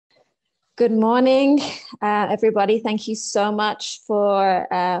Good morning, everybody. Thank you so much for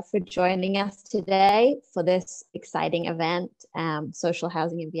joining us today for this exciting event, Social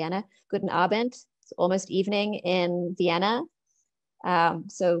Housing in Vienna. Guten Abend. It's almost evening in Vienna.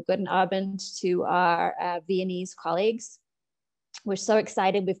 So guten Abend to our Viennese colleagues. We're so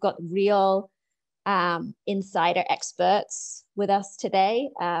excited. We've got real insider experts with us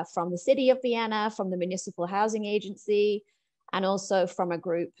today from the city of Vienna, from the Municipal Housing Agency, and also from a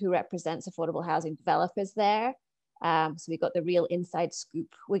group who represents affordable housing developers there. So we've got the real inside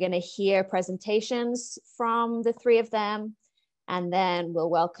scoop. We're going to hear presentations from the three of them, and then we'll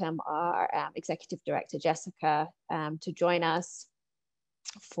welcome our Executive Director, Jessica, to join us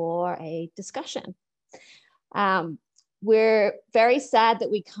for a discussion. We're very sad that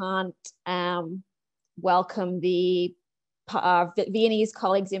we can't welcome our Viennese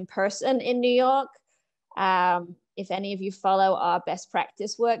colleagues in person in New York. If any of you follow our best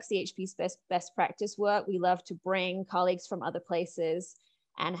practice work, CHP's best practice work, we love to bring colleagues from other places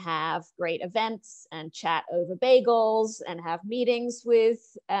and have great events and chat over bagels and have meetings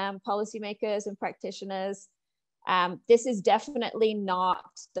with policymakers and practitioners. This is definitely not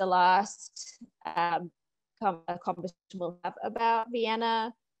the last conversation we'll have about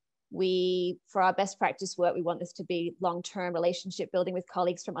Vienna. For our best practice work, we want this to be long-term relationship building with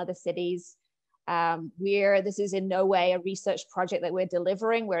colleagues from other cities. This is in no way a research project that we're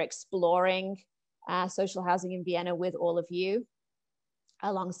delivering. We're exploring social housing in Vienna with all of you,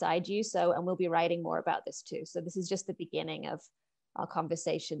 alongside you. And we'll be writing more about this too. So this is just the beginning of our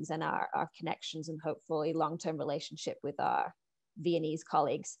conversations and our connections and hopefully long-term relationship with our Viennese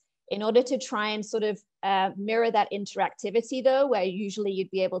colleagues. In order to try and sort of mirror that interactivity though, where usually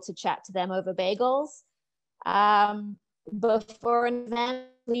you'd be able to chat to them over bagels, before an event,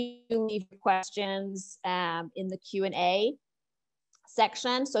 please leave your questions in the Q&A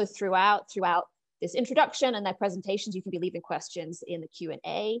section. So throughout this introduction and their presentations, you can be leaving questions in the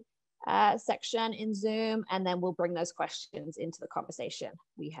Q&A section in Zoom, and then we'll bring those questions into the conversation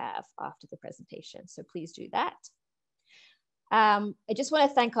we have after the presentation. So please do that. I just want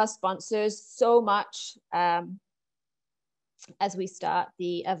to thank our sponsors so much as we start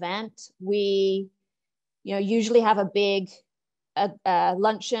the event. We usually have a big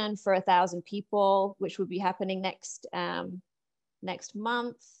luncheon for 1,000 people, which will be happening next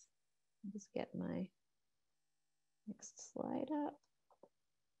month. I'll just get my next slide up.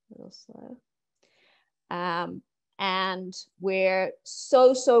 A little slow. And we're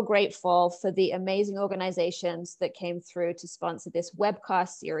so grateful for the amazing organizations that came through to sponsor this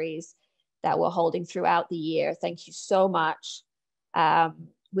webcast series that we're holding throughout the year. Thank you so much.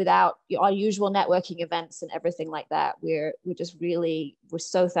 Without our usual networking events and everything like that, we're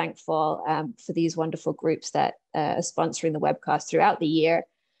so thankful for these wonderful groups that are sponsoring the webcast throughout the year.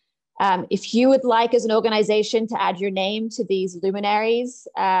 If you would like, as an organization, to add your name to these luminaries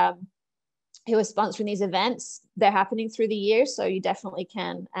who are sponsoring these events, they're happening through the year, so you definitely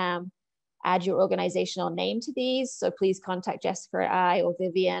can add your organizational name to these. So please contact Jessica or I or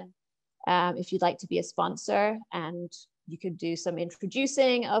Vivian if you'd like to be a sponsor, and you could do some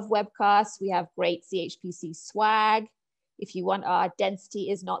introducing of webcasts. We have great CHPC swag. If you want our density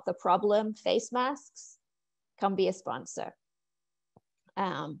is not the problem face masks, come be a sponsor.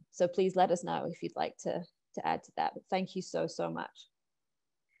 So please let us know if you'd like to add to that. But thank you so much.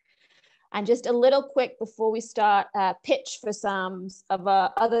 And just a little quick before we start, pitch for some of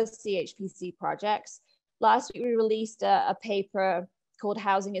our other CHPC projects. Last week we released a paper called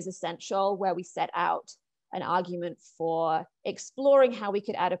Housing is Essential, where we set out an argument for exploring how we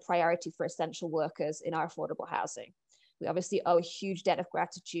could add a priority for essential workers in our affordable housing. We obviously owe a huge debt of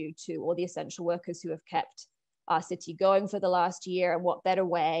gratitude to all the essential workers who have kept our city going for the last year, and what better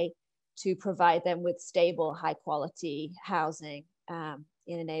way to provide them with stable, high quality housing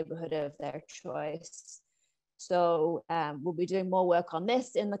in a neighborhood of their choice. So we'll be doing more work on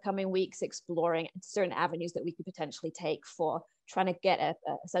this in the coming weeks, exploring certain avenues that we could potentially take for trying to get an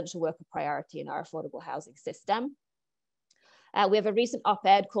essential worker priority in our affordable housing system. We have a recent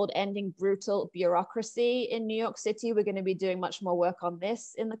op-ed called Ending Brutal Bureaucracy in New York City. We're going to be doing much more work on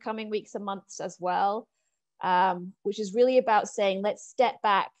this in the coming weeks and months as well, which is really about saying, let's step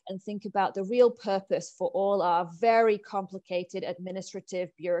back and think about the real purpose for all our very complicated administrative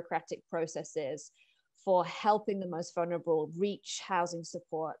bureaucratic processes for helping the most vulnerable reach housing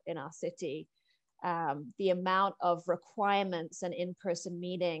support in our city. The amount of requirements and in-person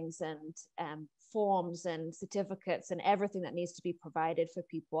meetings and forms and certificates and everything that needs to be provided for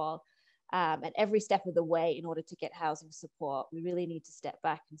people at every step of the way in order to get housing support. We really need to step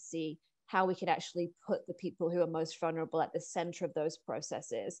back and see how we could actually put the people who are most vulnerable at the center of those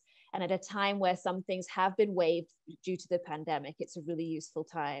processes. And at a time where some things have been waived due to the pandemic, it's a really useful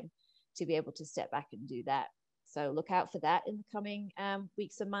time to be able to step back and do that. So look out for that in the coming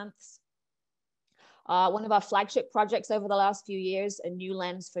weeks and months. One of our flagship projects over the last few years, a new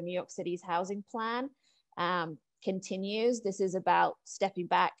lens for New York City's housing plan, continues. This is about stepping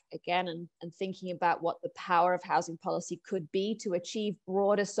back again and thinking about what the power of housing policy could be to achieve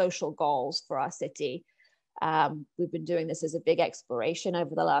broader social goals for our city. We've been doing this as a big exploration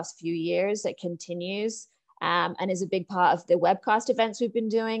over the last few years. It continues and is a big part of the webcast events we've been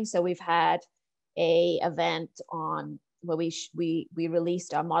doing. So we've had a event on where we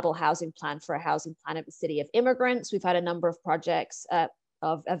released our model housing plan for a housing plan of the city of immigrants. We've had a number of projects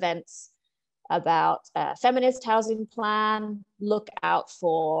of events about a feminist housing plan. Look out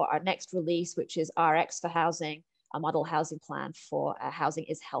for our next release, which is RX for Housing, a model housing plan for Housing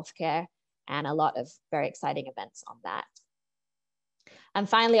is Healthcare, and a lot of very exciting events on that. And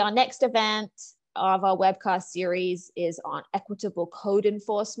finally, our next event of our webcast series is on equitable code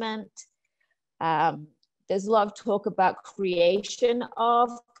enforcement. There's a lot of talk about creation of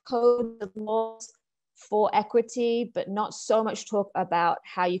code of laws for equity, but not so much talk about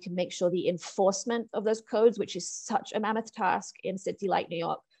how you can make sure the enforcement of those codes, which is such a mammoth task in a city like New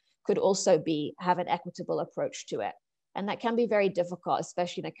York, could also have an equitable approach to it. And that can be very difficult,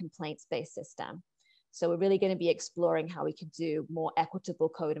 especially in a complaints-based system. So we're really going to be exploring how we can do more equitable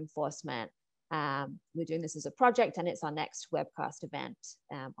code enforcement. We're doing this as a project, and it's our next webcast event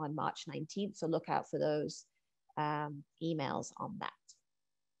on March 19th. So look out for those emails on that.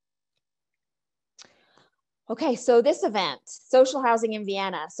 Okay, so this event, social housing in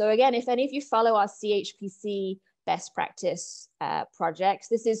Vienna. So again, if any of you follow our CHPC best practice projects,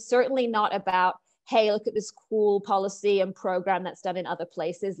 this is certainly not about, hey, look at this cool policy and program that's done in other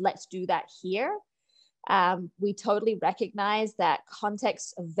places, let's do that here. We totally recognize that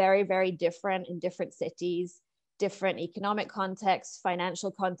contexts are very, very different in different cities, different economic contexts,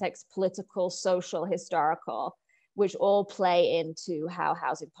 financial contexts, political, social, historical, which all play into how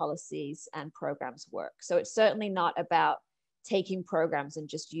housing policies and programs work. So it's certainly not about taking programs and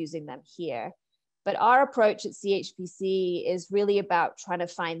just using them here. But our approach at CHPC is really about trying to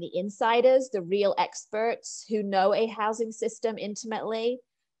find the insiders, the real experts who know a housing system intimately.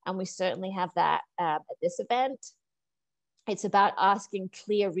 And we certainly have that at this event. It's about asking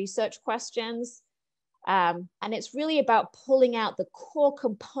clear research questions. And it's really about pulling out the core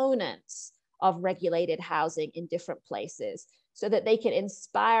components of regulated housing in different places so that they can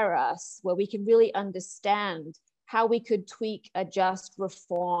inspire us, where we can really understand how we could tweak, adjust,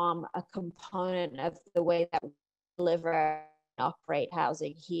 reform a component of the way that we deliver and operate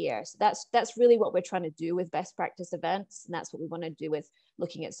housing here. So that's really what we're trying to do with best practice events. And that's what we want to do with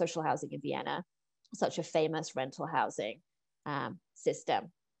looking at social housing in Vienna, such a famous rental housing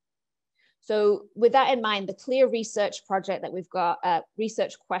system. So with that in mind, the clear research project that we've got,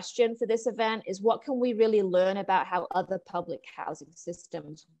 research question for this event is, what can we really learn about how other public housing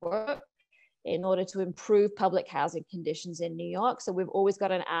systems work in order to improve public housing conditions in New York? So we've always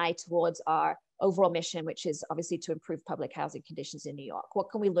got an eye towards our overall mission, which is obviously to improve public housing conditions in New York. What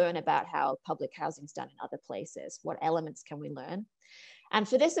can we learn about how public housing is done in other places? What elements can we learn? And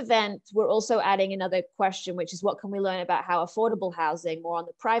for this event, we're also adding another question, which is, what can we learn about how affordable housing, more on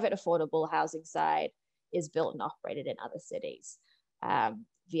the private affordable housing side, is built and operated in other cities?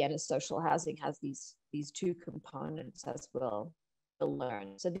 Vienna's social housing has these two components, as we'll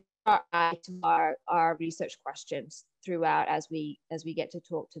learn. So these are our research questions throughout as we get to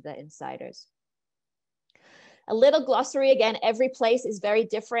talk to the insiders. A little glossary, again, every place is very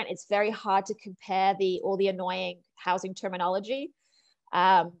different. It's very hard to compare all the annoying housing terminology.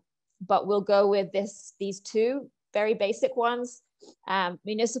 But we'll go with these two very basic ones.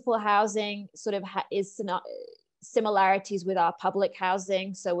 Municipal housing sort of is similarities with our public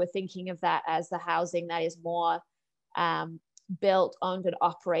housing. So we're thinking of that as the housing that is more built, owned, and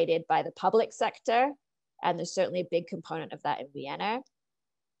operated by the public sector. And there's certainly a big component of that in Vienna.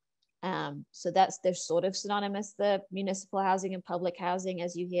 So they're sort of synonymous, the municipal housing and public housing,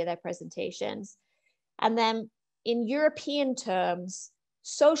 as you hear their presentations. And then in European terms,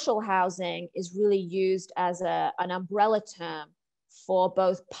 social housing is really used as an umbrella term for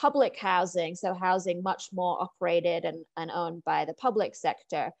both public housing, so housing much more operated and owned by the public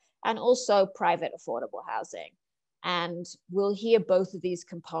sector, and also private affordable housing. And we'll hear both of these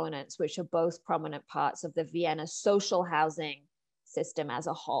components, which are both prominent parts of the Vienna social housing system as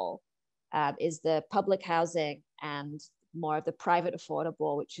a whole, is the public housing and more of the private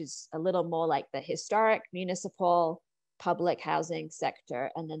affordable, which is a little more like the historic municipal public housing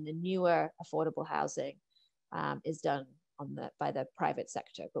sector, and then the newer affordable housing is done by the private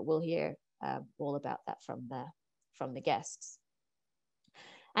sector. But we'll hear all about that from the guests.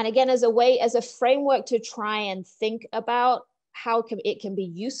 And again, as a framework to try and think about how it can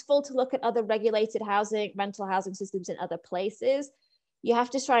be useful to look at other regulated rental housing systems in other places, you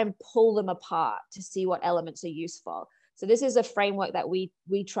have to try and pull them apart to see what elements are useful. So this is a framework that we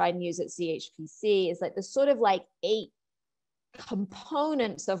try and use at CHPC. Is like the sort of like 8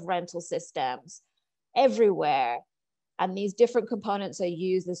 components of rental systems everywhere. And these different components are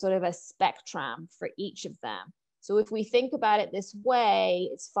used as sort of a spectrum for each of them. So if we think about it this way,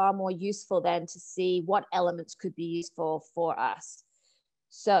 it's far more useful then to see what elements could be useful for us.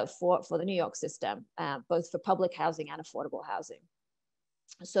 So for the New York system, both for public housing and affordable housing.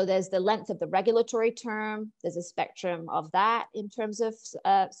 So there's the length of the regulatory term. There's a spectrum of that in terms of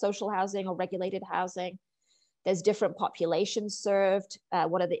social housing or regulated housing. There's different populations served.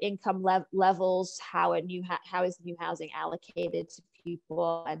 What are the income levels? How is new housing allocated to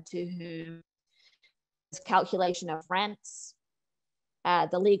people and to whom? There's calculation of rents.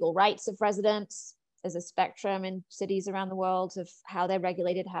 The legal rights of residents. There's a spectrum in cities around the world of how their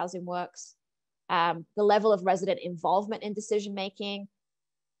regulated housing works. The level of resident involvement in decision-making.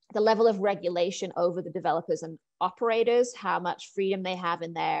 The level of regulation over the developers and operators, how much freedom they have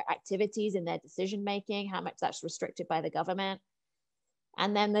in their activities, in their decision-making, how much that's restricted by the government.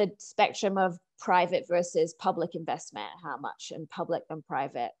 And then the spectrum of private versus public investment, how much, and public and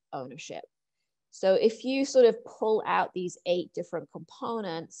private ownership. So if you sort of pull out these 8 different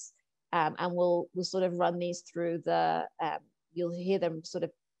components, and we'll sort of run these through you'll hear them sort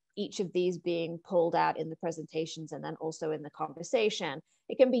of each of these being pulled out in the presentations and then also in the conversation.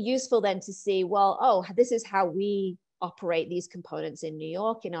 It can be useful then to see, well, oh, this is how we operate these components in New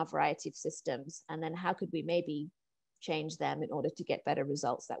York in our variety of systems. And then how could we maybe change them in order to get better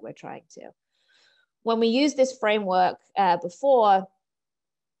results that we're trying to. When we used this framework before,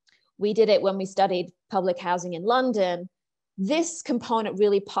 we did it when we studied public housing in London. This component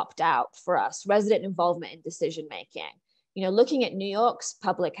really popped out for us, resident involvement in decision-making. You know, looking at New York's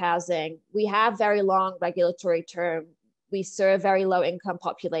public housing, we have very long regulatory term. We serve very low income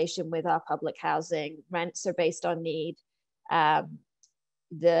population with our public housing. Rents are based on need.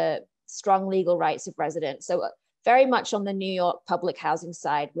 The strong legal rights of residents. So very much on the New York public housing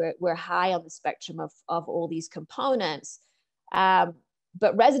side, we're high on the spectrum of all these components.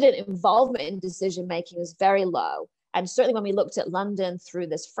 But resident involvement in decision-making is very low. And certainly when we looked at London through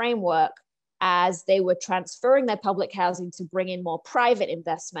this framework, as they were transferring their public housing to bring in more private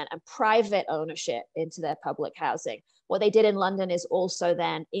investment and private ownership into their public housing. What they did in London is also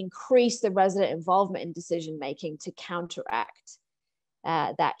then increase the resident involvement in decision-making to counteract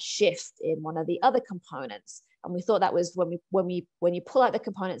that shift in one of the other components. And we thought that was, when you pull out the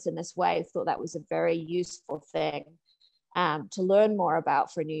components in this way, I thought that was a very useful thing to learn more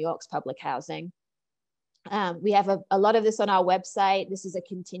about for New York's public housing. We have a lot of this on our website. This is a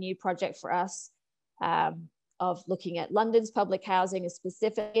continued project for us of looking at London's public housing, is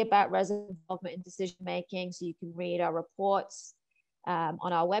specifically about resident involvement in decision-making. So you can read our reports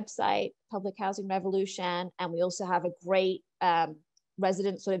on our website, Public Housing Revolution. And we also have a great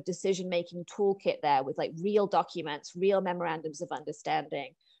resident sort of decision-making toolkit there with like real documents, real memorandums of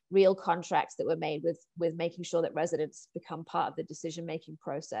understanding, real contracts that were made with making sure that residents become part of the decision-making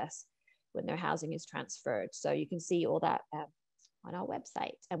process when their housing is transferred. So you can see all that on our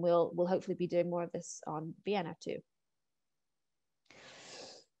website, and we'll hopefully be doing more of this on Vienna too.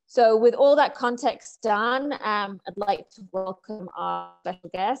 So with all that context done, I'd like to welcome our special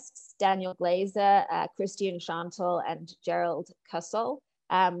guests, Daniel Glaser, Christian Schantl, and Gerald Kössl.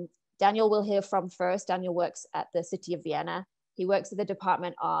 Daniel we'll hear from first. Daniel works at the City of Vienna. He works at the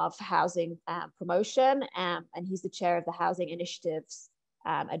Department of Housing Promotion, and he's the chair of the Housing Initiatives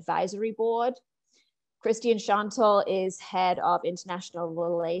Advisory Board. Christian Schantl is head of international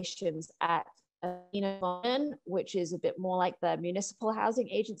relations at Weiner Wohnen, which is a bit more like the municipal housing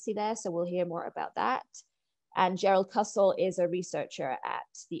agency there. So we'll hear more about that. And Gerald Kössl is a researcher at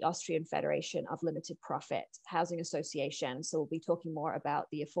the Austrian Federation of Limited Profit Housing Association. So we'll be talking more about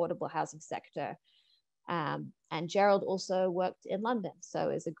the affordable housing sector. And Gerald also worked in London, so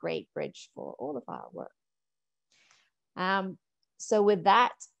is a great bridge for all of our work. So with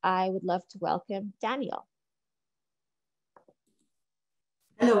that, I would love to welcome Daniel.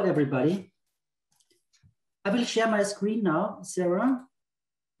 Hello, everybody. I will share my screen now, Sarah.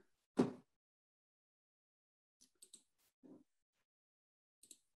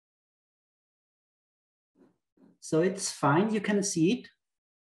 So it's fine, you can see it.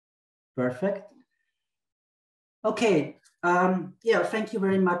 Perfect. Okay, yeah, thank you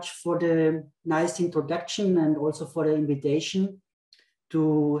very much for the nice introduction and also for the invitation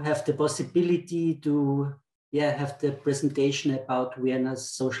to have the possibility to have the presentation about Vienna's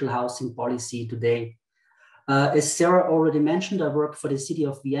social housing policy today. As Sarah already mentioned, I work for the city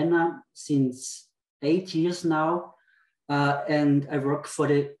of Vienna since 8 years now, and I work for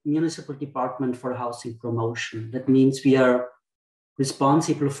the municipal department for housing promotion. That means we are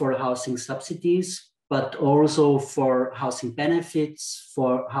responsible for housing subsidies, but also for housing benefits,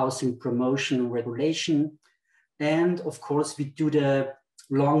 for housing promotion regulation. And of course, we do the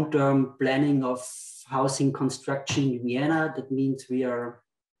long-term planning of housing construction in Vienna. That means we are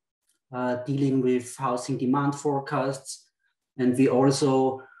dealing with housing demand forecasts, and we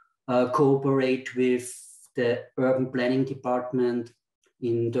also cooperate with the urban planning department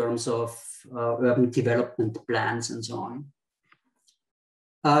in terms of urban development plans and so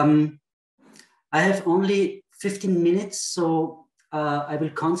on. I have only 15 minutes, so I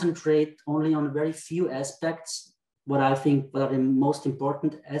will concentrate only on very few aspects, what I think are the most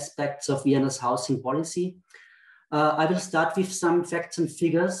important aspects of Vienna's housing policy. I will start with some facts and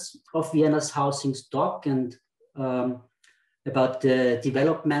figures of Vienna's housing stock and about the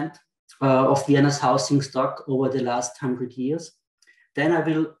development of Vienna's housing stock over the last 100 years. Then I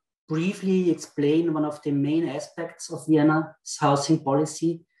will briefly explain one of the main aspects of Vienna's housing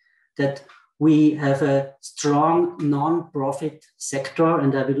policy, that we have a strong non-profit sector,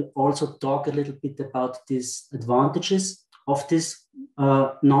 and I will also talk a little bit about these advantages of this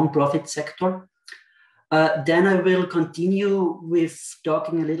non-profit sector. Then I will continue with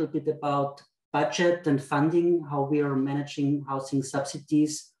talking a little bit about budget and funding, how we are managing housing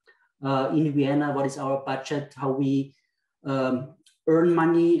subsidies in Vienna, what is our budget, how we earn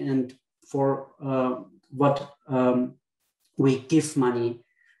money, and for what we give money.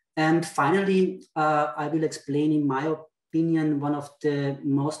 And finally, I will explain, in my opinion, one of the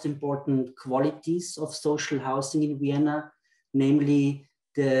most important qualities of social housing in Vienna, namely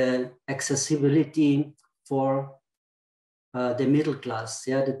the accessibility for the middle class.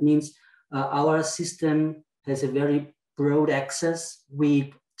 Yeah, that means our system has a very broad access.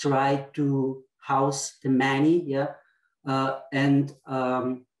 We try to house the many. Yeah, I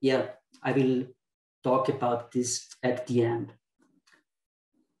will talk about this at the end.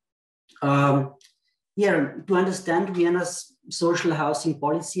 To understand Vienna's social housing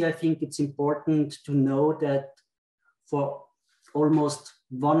policy, I think it's important to know that for almost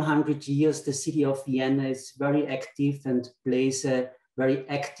 100 years, the city of Vienna is very active and plays a very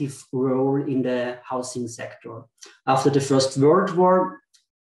active role in the housing sector. After the First World War,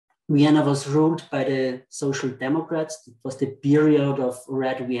 Vienna was ruled by the Social Democrats. It was the period of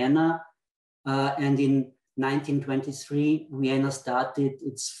Red Vienna. And in 1923, Vienna started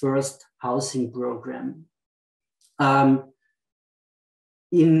its first housing program.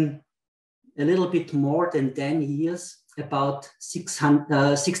 In a little bit more than 10 years, about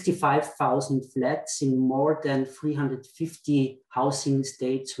 65,000 flats in more than 350 housing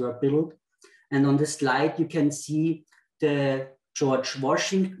estates were built. And on the slide, you can see the George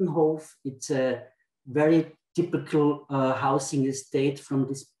Washington Hof. It's a very typical housing estate from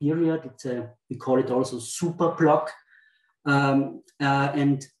this period. We call it also super block.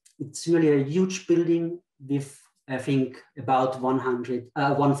 And it's really a huge building with, I think, about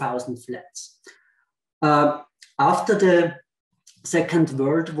 1,000 flats. After the Second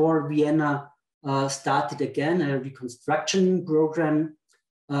World War, Vienna started again a reconstruction program.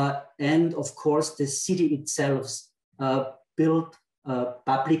 And of course, the city itself built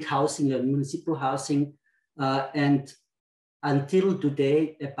public housing, municipal housing, and until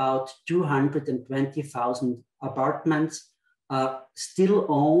today, about 220,000 apartments are still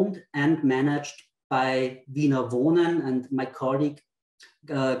owned and managed by Weiner Wohnen, and my colleague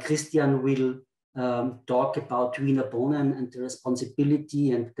Christian will talk about Weiner Wohnen and the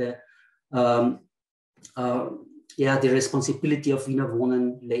responsibility and the responsibility of Weiner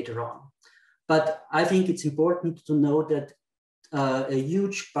Wohnen later on. But I think it's important to know that a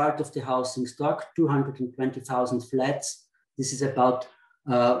huge part of the housing stock, 220,000 flats, this is about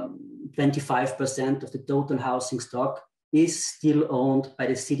 25% of the total housing stock, is still owned by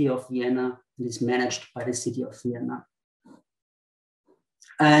the city of Vienna and is managed by the city of Vienna.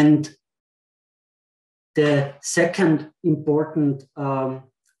 And the second important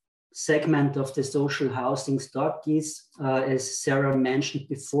segment of the social housing stock is, as Sarah mentioned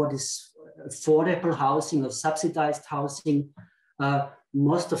before, this affordable housing or subsidized housing.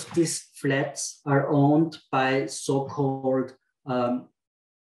 Most of these flats are owned by so-called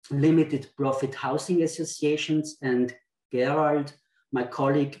limited profit housing associations, and Gerald, my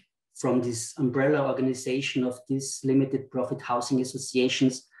colleague, from this umbrella organization of these limited profit housing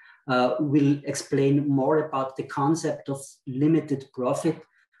associations will explain more about the concept of limited profit.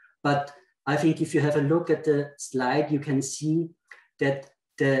 But I think if you have a look at the slide, you can see that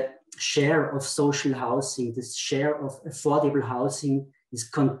the share of social housing, the share of affordable housing is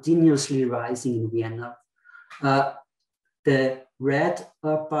continuously rising in Vienna. The red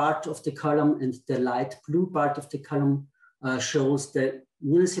part of the column and the light blue part of the column shows the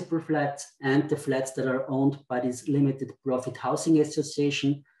municipal flats and the flats that are owned by this limited profit housing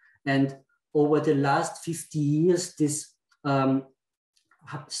association. And over the last 50 years, this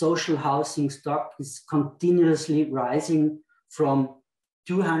social housing stock is continuously rising from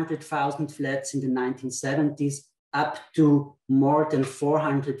 200,000 flats in the 1970s up to more than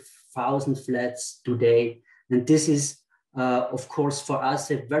 400,000 flats today. And this is, of course, for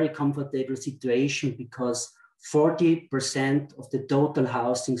us, a very comfortable situation because 40% of the total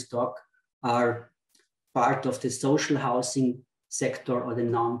housing stock are part of the social housing sector or the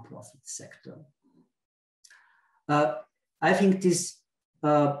non-profit sector. I think this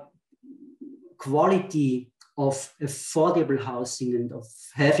quality of affordable housing and of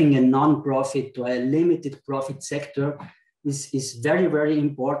having a non-profit or a limited profit sector is very, very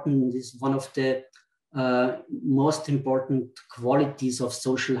important. It's one of the most important qualities of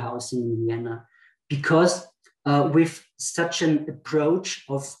social housing in Vienna, because with such an approach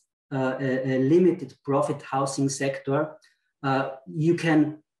of a limited profit housing sector, you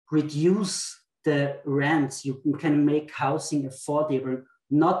can reduce the rents, you can make housing affordable,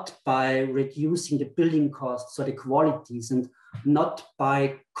 not by reducing the building costs or the qualities, and not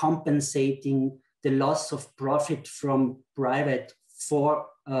by compensating the loss of profit from private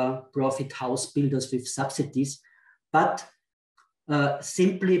for-profit house builders with subsidies, but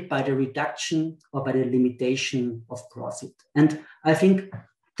simply by the reduction or by the limitation of profit. And I think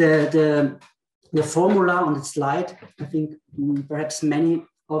the formula on the slide, I think perhaps many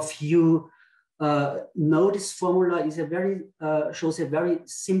of you know this formula is shows a very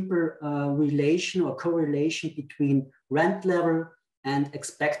simple relation or correlation between rent level and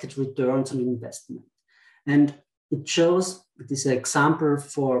expected returns on investment. And it shows, this is an example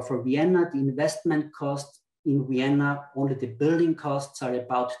for Vienna, the investment cost in Vienna, only the building costs are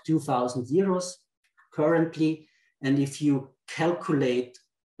about 2,000 euros currently. And if you calculate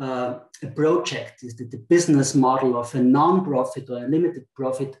a project, is that the business model of a non-profit or a limited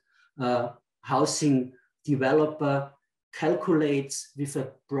profit housing developer calculates with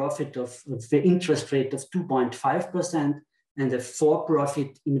a profit of the interest rate of 2.5%, and a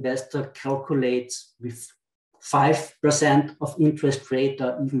for-profit investor calculates with 5% of interest rate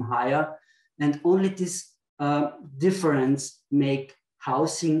or even higher. And only this difference make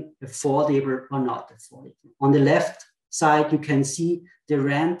housing affordable or not affordable. On the left side, you can see the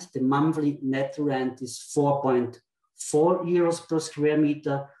rent, the monthly net rent is 4.4 euros per square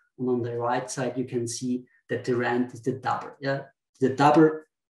meter. And on the right side, you can see that the rent is the double. Yeah, the double.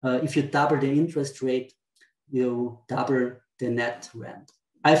 If you double the interest rate, you double the net rent.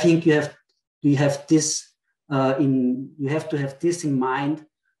 I think you have to have this in mind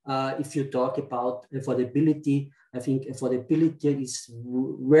if you talk about affordability. I think affordability is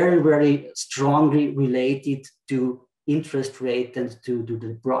very, very strongly related to interest rate and to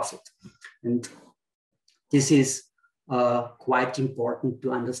the profit. And this is quite important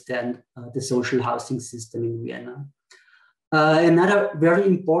to understand the social housing system in Vienna. Another very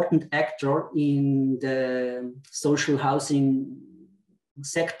important actor in the social housing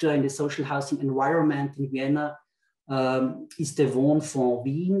sector, in the social housing environment in Vienna, is the Wohnfonds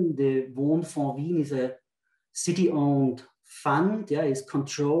Wien. The Wohnfonds Wien is a city-owned fund, yeah, is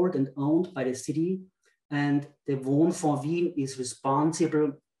controlled and owned by the city. And the Wohnfonds Wien is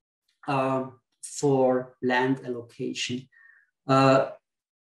responsible for land allocation.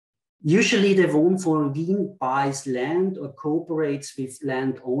 Usually the Wohnfonds Wien buys land or cooperates with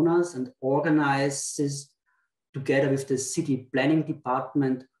landowners and organizes together with the city planning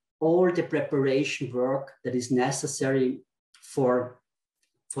department all the preparation work that is necessary for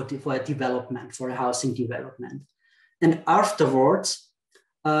a development, for a housing development. And afterwards,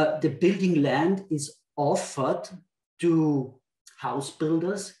 the building land is offered to house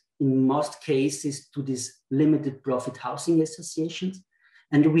builders, in most cases to these limited profit housing associations.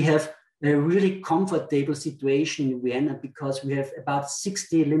 And we have a really comfortable situation in Vienna because we have about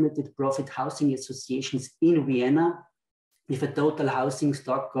 60 limited profit housing associations in Vienna with a total housing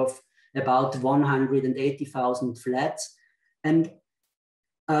stock of about 180,000 flats. And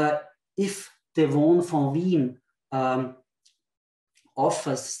if the Wohnfonds Wien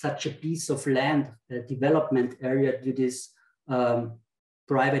offers such a piece of land, a development area to this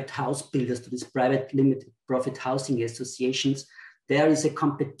private house builders, to these private limited profit housing associations, there is a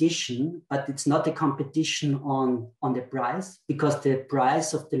competition, but it's not a competition on the price, because the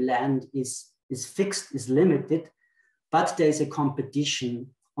price of the land is fixed, is limited, but there is a competition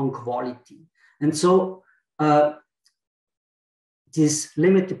on quality. And so this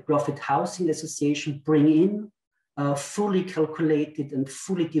limited profit housing association bring in fully calculated and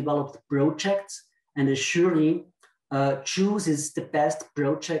fully developed projects, and assuredly chooses the best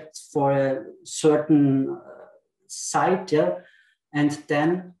projects for a certain site, yeah? And then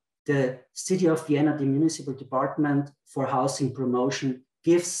the City of Vienna, the Municipal Department for Housing Promotion,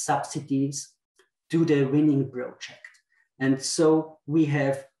 gives subsidies to the winning project. And so we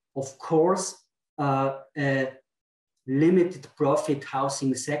have, of course, a limited profit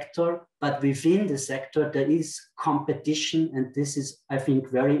housing sector, but within the sector there is competition, and this is, I think,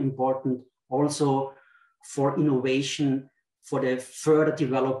 very important also for innovation, for the further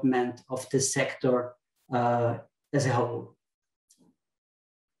development of the sector as a whole.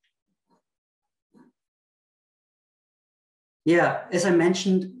 Yeah, as I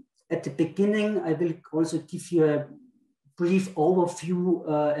mentioned at the beginning, I will also give you a brief overview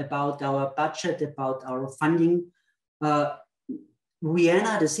about our budget, about our funding.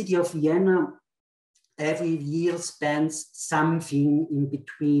 Vienna, the city of Vienna, every year spends something in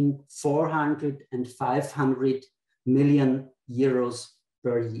between 400 and 500 million euros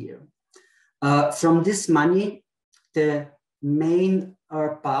per year. From this money, the main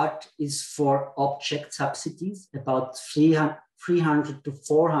part is for object subsidies, about 300 to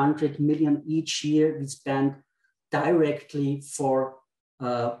 400 million each year we spend directly for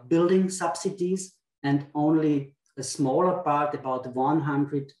building subsidies, and only a smaller part, about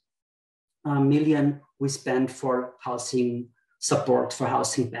 100 million, we spend for housing support, for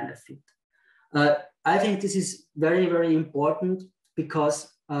housing benefit. I think this is very, very important,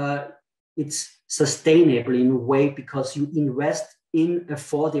 because it's sustainable in a way, because you invest in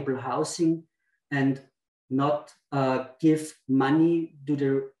affordable housing and not give money to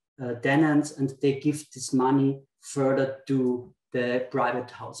the tenants, and they give this money further to the private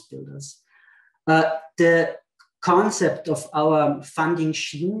house builders. The concept of our funding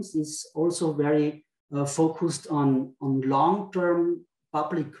schemes is also very focused on long-term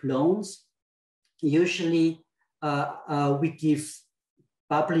public loans. Usually we give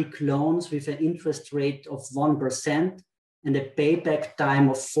public loans with an interest rate of 1% and a payback time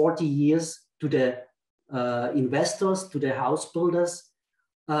of 40 years to the investors, to the house builders.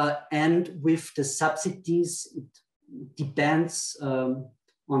 And with the subsidies, it depends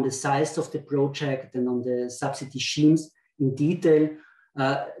on the size of the project and on the subsidy schemes in detail.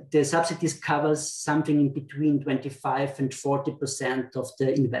 The subsidies covers something in between 25 and 40% of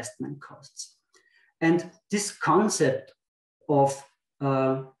the investment costs. And this concept of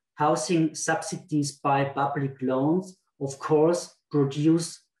housing subsidies by public loans, of course,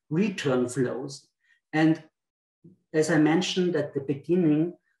 produce return flows. And as I mentioned at the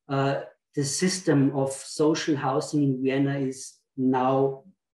beginning, the system of social housing in Vienna is now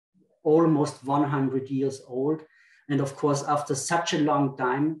almost 100 years old. And of course, after such a long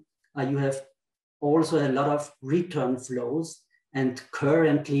time, you have also a lot of return flows. And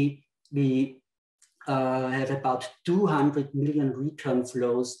currently, we have about 200 million return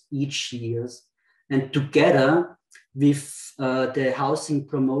flows each year. And together with the housing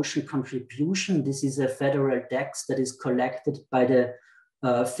promotion contribution, this is a federal tax that is collected by the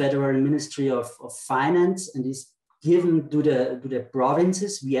Federal Ministry of Finance and is given to the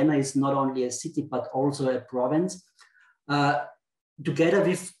provinces. Vienna is not only a city, but also a province. Together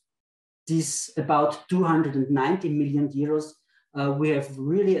with this about 290 million euros, we have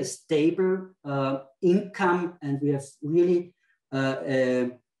really a stable income, and we have really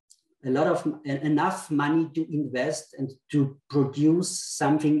enough money to invest and to produce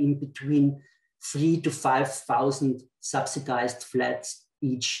something in between 3,000 to 5,000 subsidized flats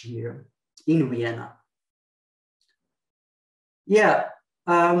each year in Vienna. Yeah,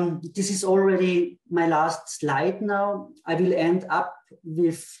 this is already my last slide now. I will end up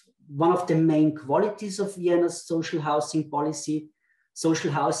with one of the main qualities of Vienna's social housing policy.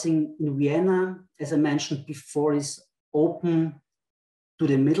 Social housing in Vienna, as I mentioned before, is open to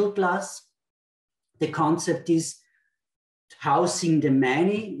the middle class. The concept is housing the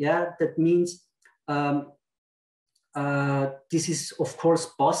many. Yeah, that means this is, of course,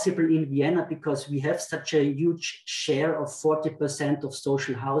 possible in Vienna because we have such a huge share of 40% of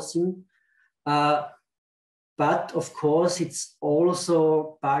social housing. But of course, it's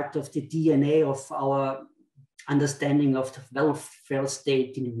also part of the DNA of our understanding of the welfare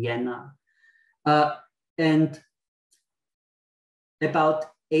state in Vienna. And about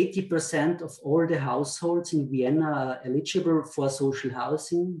 80% of all the households in Vienna are eligible for social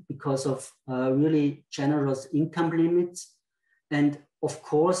housing because of really generous income limits. And of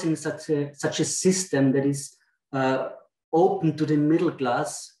course, in such a system that is open to the middle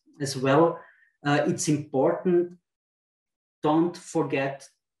class as well, it's important. Don't forget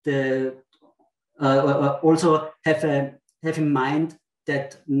also have in mind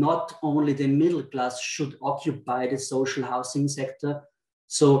that not only the middle class should occupy the social housing sector,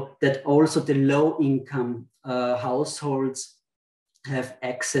 so that also the low-income households have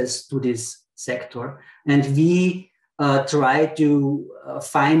access to this sector. And we try to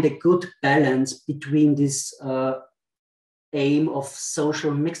find a good balance between this aim of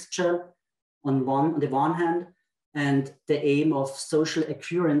social mixture on the one hand, and the aim of social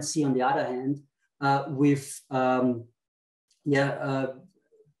accuracy on the other hand, with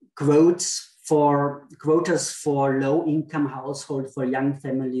quotas for low-income households, for young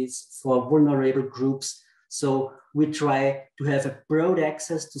families, for vulnerable groups. So we try to have a broad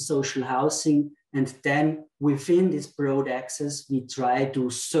access to social housing, and then within this broad access, we try to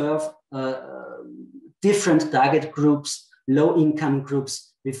serve different target groups, low-income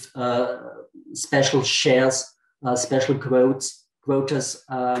groups with special shares, special quotas,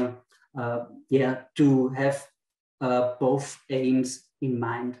 to have both aims in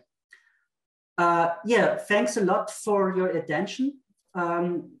mind. Thanks a lot for your attention.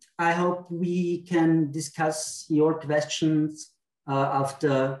 I hope we can discuss your questions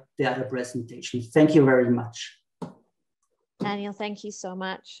after the other presentation. Thank you very much. Daniel, thank you so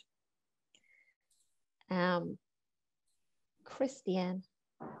much. Christian,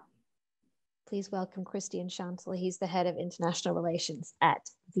 please welcome Christian Schantl. He's the head of international relations at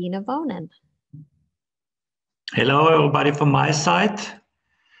Weiner Wohnen. Hello, everybody from my side.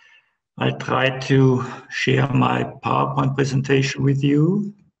 I'll try to share my PowerPoint presentation with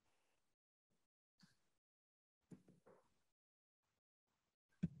you.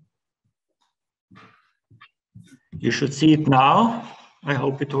 You should see it now. I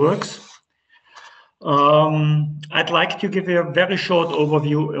hope it works. I'd like to give you a very short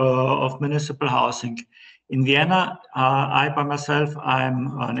overview of municipal housing. In Vienna, I by myself,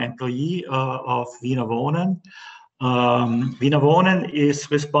 I'm an employee of Weiner Wohnen. Weiner Wohnen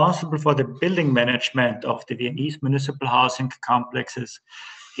is responsible for the building management of the Viennese municipal housing complexes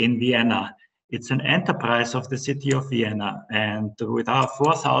in Vienna. It's an enterprise of the city of Vienna, and with our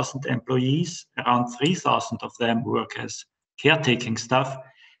 4,000 employees, around 3,000 of them work as caretaking staff.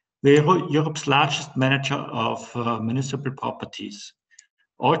 We're Europe's largest manager of municipal properties.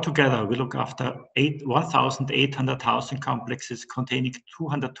 Altogether, we look after 1,800 housing complexes containing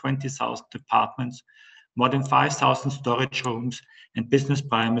 220,000 apartments, more than 5,000 storage rooms and business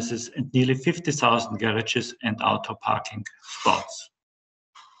premises, and nearly 50,000 garages and outdoor parking spots.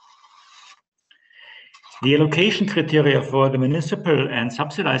 The allocation criteria for the municipal and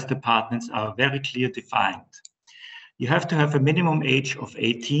subsidized apartments are very clearly defined. You have to have a minimum age of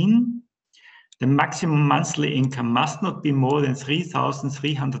 18. The maximum monthly income must not be more than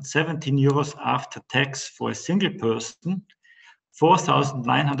 3,317 euros after tax for a single person,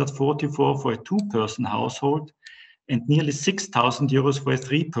 4,944 for a two-person household, and nearly 6,000 euros for a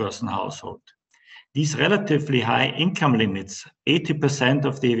three-person household. These relatively high income limits, 80%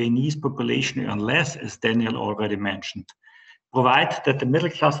 of the Viennese population earn less, as Daniel already mentioned, provide that the middle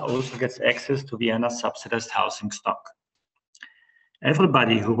class also gets access to Vienna's subsidized housing stock.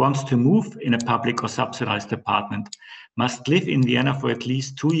 Everybody who wants to move in a public or subsidized apartment must live in Vienna for at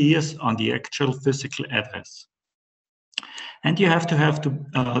least 2 years on the actual physical address. And you have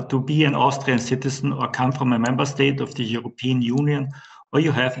to be an Austrian citizen or come from a member state of the European Union, or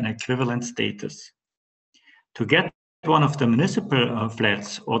you have an equivalent status. To get one of the municipal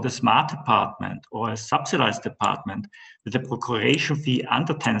flats or the smart apartment or a subsidized apartment with a procuration fee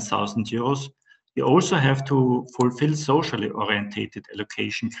under 10,000 euros, you also have to fulfill socially orientated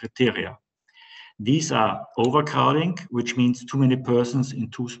allocation criteria. These are overcrowding, which means too many persons in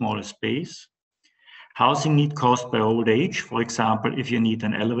too small a space. Housing need caused by old age, for example, if you need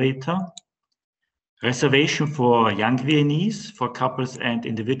an elevator. Reservation for young Viennese, for couples and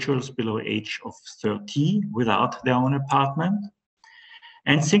individuals below age of 30 without their own apartment.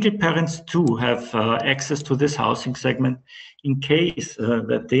 And single parents too have access to this housing segment in case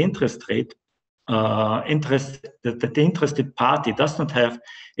that the interested party does not have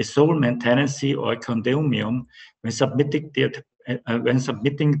a sole maintenance or a condominium when submitting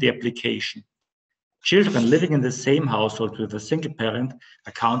the application. Children living in the same household with a single parent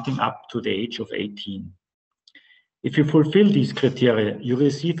are counting up to the age of 18. If you fulfill these criteria, you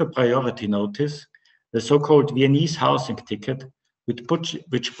receive a priority notice, the so-called Viennese housing ticket,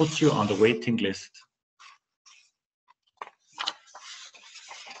 which puts you on the waiting list.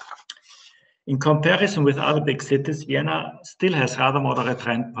 In comparison with other big cities, Vienna still has rather moderate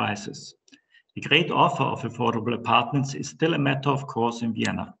rent prices. The great offer of affordable apartments is still a matter of course in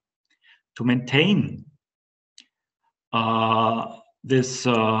Vienna. To maintain this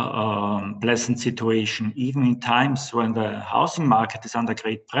pleasant situation, even in times when the housing market is under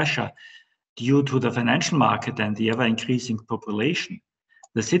great pressure due to the financial market and the ever-increasing population,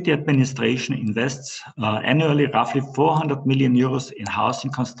 the city administration invests annually roughly 400 million euros in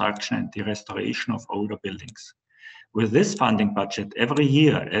housing construction and the restoration of older buildings. With this funding budget, every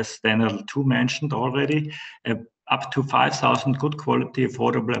year, as Daniel too mentioned already, up to 5,000 good quality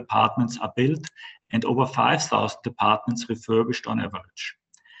affordable apartments are built and over 5,000 apartments refurbished on average.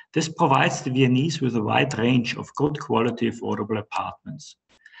 This provides the Viennese with a wide range of good quality affordable apartments.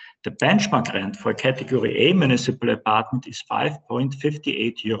 The benchmark rent for a category A municipal apartment is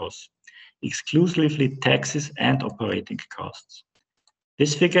 5.58 euros, exclusively taxes and operating costs.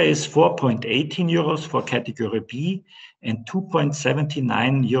 This figure is 4.18 euros for category B and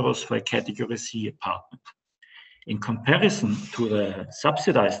 2.79 euros for a category C apartment. In comparison to the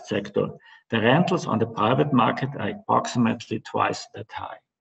subsidized sector, the rentals on the private market are approximately twice that high.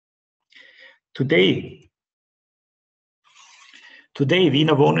 Today,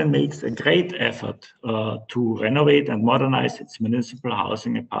 Weiner Wohnen makes a great effort to renovate and modernize its municipal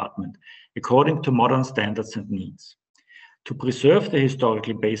housing apartment according to modern standards and needs. To preserve the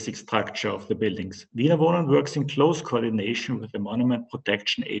historically basic structure of the buildings, Weiner Wohnen works in close coordination with the Monument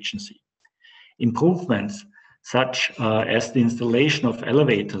Protection Agency. Improvements such as the installation of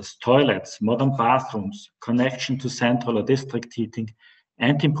elevators, toilets, modern bathrooms, connection to central or district heating,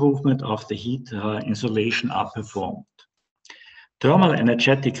 and improvement of the heat insulation are performed. Thermal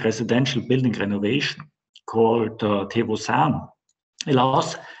energetic residential building renovation, called TEVOSAN,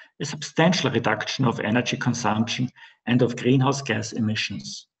 allows a substantial reduction of energy consumption and of greenhouse gas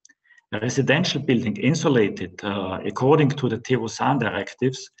emissions. A residential building insulated according to the TEVOSAN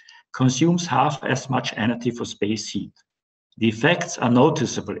directives consumes half as much energy for space heat. The effects are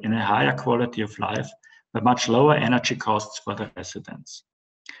noticeable in a higher quality of life, but much lower energy costs for the residents.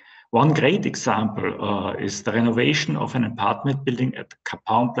 One great example is the renovation of an apartment building at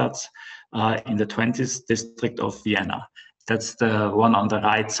Kapaumplatz in the 20th district of Vienna. That's the one on the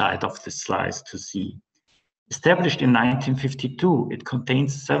right side of the slides to see. Established in 1952, it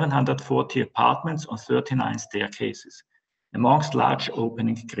contains 740 apartments on 39 staircases, amongst large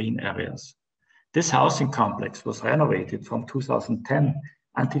opening green areas. This housing complex was renovated from 2010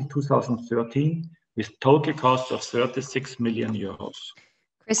 until 2013 with total cost of 36 million euros.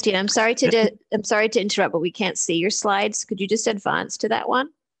 Christine, I'm sorry to interrupt, but we can't see your slides. Could you just advance to that one?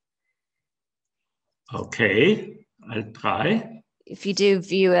 Okay, I'll try. If you do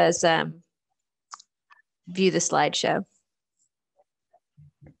view as view the slideshow.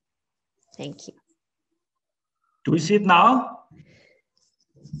 Thank you. Do we see it now?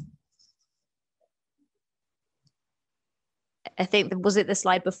 I think, was it the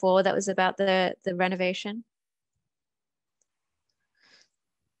slide before that was about the renovation?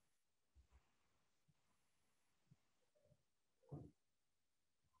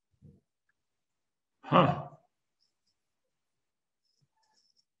 Huh.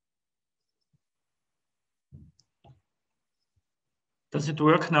 Does it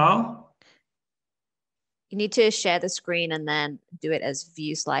work now? You need to share the screen and then do it as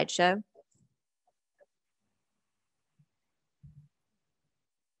view slideshow.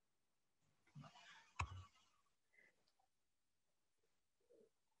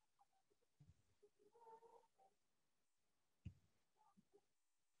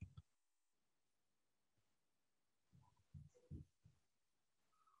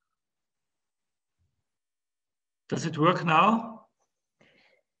 Does it work now?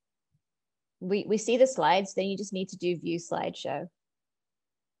 We see the slides, then you just need to do view slideshow.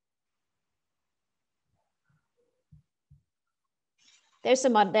 There's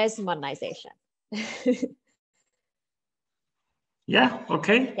some modernization. Yeah,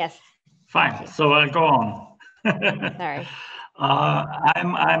 okay. Yes. Fine, so I'll go on. Sorry.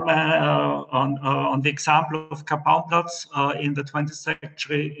 I'm on the example of Kapaumplatz in the 20th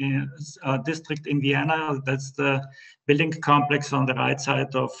century district in Vienna. That's the building complex on the right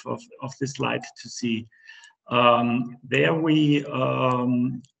side of this slide to see. There we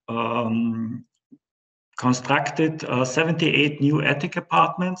constructed 78 new attic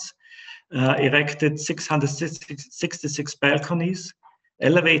apartments, erected 666 balconies,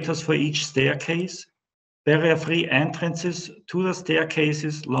 elevators for each staircase, barrier-free entrances to the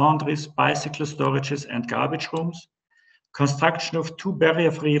staircases, laundries, bicycle storages, and garbage rooms, construction of 2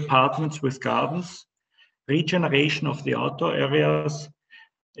 barrier-free apartments with gardens, regeneration of the outdoor areas,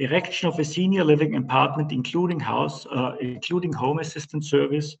 erection of a senior living apartment including home assistance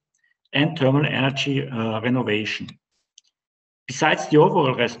service, and thermal energy renovation. Besides the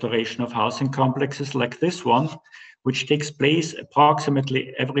overall restoration of housing complexes like this one, which takes place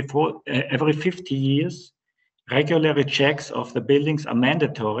approximately every 50 years, regular checks of the buildings are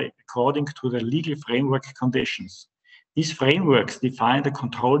mandatory according to the legal framework conditions. These frameworks define the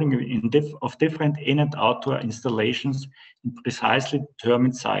controlling of different in- and outdoor installations in precisely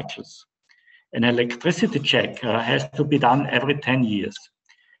determined cycles. An electricity check has to be done every 10 years,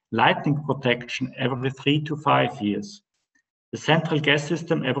 lightning protection every 3 to 5 years, the central gas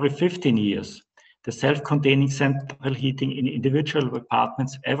system every 15 years, the self-containing central heating in individual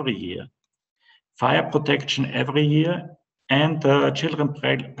apartments every year, fire protection every year, and children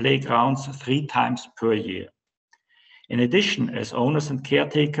playgrounds 3 times per year. In addition, as owners and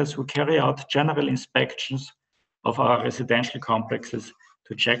caretakers who carry out general inspections of our residential complexes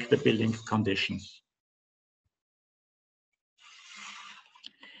to check the building conditions.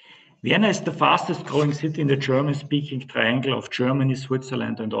 Vienna is the fastest growing city in the German-speaking triangle of Germany,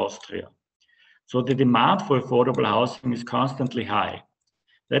 Switzerland, and Austria. So the demand for affordable housing is constantly high.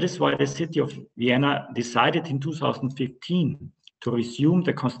 That is why the city of Vienna decided in 2015 to resume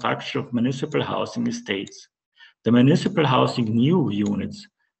the construction of municipal housing estates. The municipal housing new units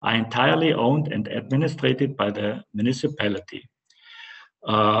are entirely owned and administered by the municipality.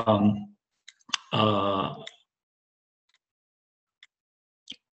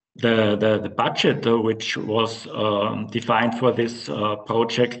 The budget which was defined for this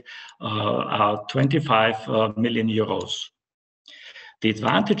project are 25 million euros. The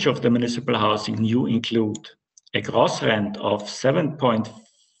advantage of the municipal housing new include a gross rent of 7.5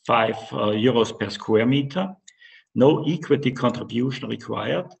 euros per square meter, no equity contribution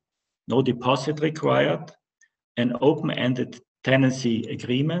required, no deposit required, an open-ended tenancy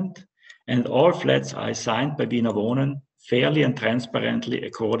agreement, and all flats are assigned by Weiner Wohnen fairly and transparently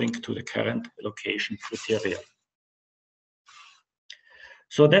according to the current allocation criteria.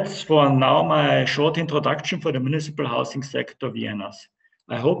 So that's for now my short introduction for the municipal housing sector of Vienna.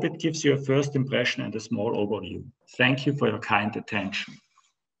 I hope it gives you a first impression and a small overview. Thank you for your kind attention.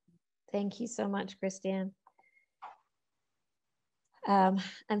 Thank you so much, Christian.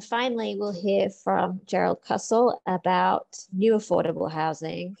 And finally, we'll hear from Gerald Kössl about new affordable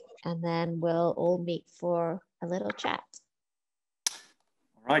housing, and then we'll all meet for a little chat.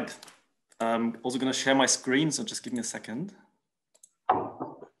 All right. I'm also going to share my screen, so just give me a second.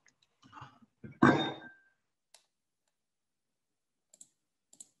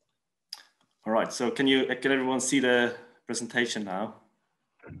 All right, so can everyone see the presentation now?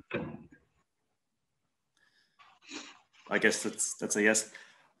 I guess that's a yes.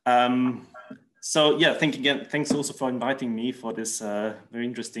 So yeah, thanks also for inviting me for this very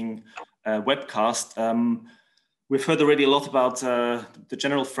interesting webcast. We've heard already a lot about the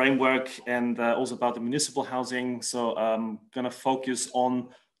general framework and also about the municipal housing. So I'm going to focus on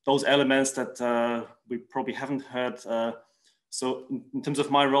those elements that we probably haven't heard. So in terms of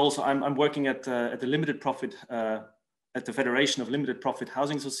my role, so I'm working at the limited profit, at the Federation of Limited Profit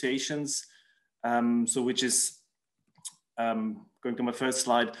Housing Associations. So which is, going to my first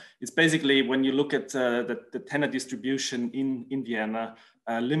slide, it's basically when you look at the tenant distribution in Vienna,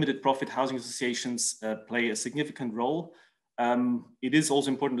 limited profit housing associations play a significant role. It is also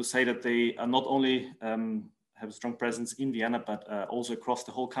important to say that they are not only have a strong presence in Vienna, but also across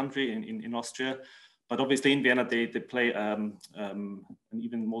the whole country in Austria. But obviously in Vienna, they play an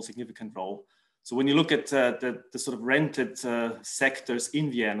even more significant role. So when you look at the sort of rented sectors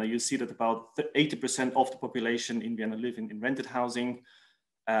in Vienna, you see that about 80% of the population in Vienna live in rented housing.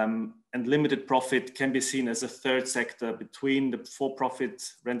 And limited profit can be seen as a third sector between the for-profit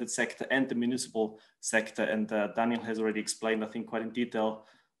rented sector and the municipal sector. And Daniel has already explained, I think, quite in detail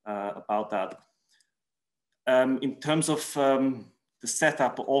about that. In terms of the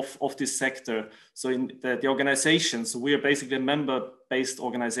setup of this sector, so in the organization, so we are basically a member-based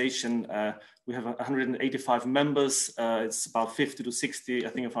organization. We have 185 members. It's about 50 to 60, I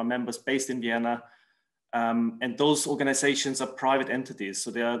think, of our members based in Vienna. And those organizations are private entities.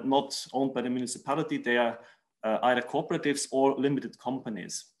 So they are not owned by the municipality. They are either cooperatives or limited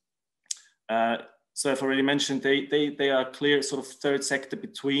companies. So I've already mentioned, they are clear sort of third sector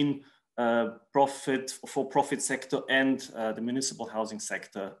between for-profit sector and the municipal housing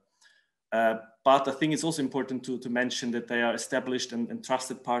sector. But I think it's also important to mention that they are established and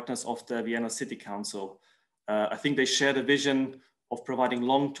trusted partners of the Vienna City Council. I think they share the vision of providing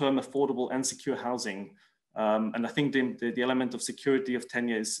long-term, affordable and secure housing. And I think the element of security of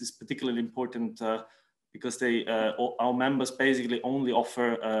tenure is particularly important because our members basically only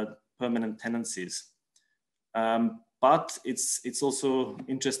offer permanent tenancies. But it's also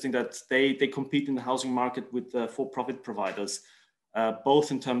interesting that they compete in the housing market with for-profit providers,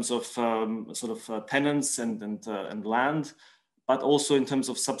 both in terms of tenants and land, but also in terms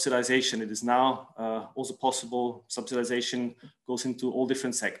of subsidization. It is now also possible. Subsidization goes into all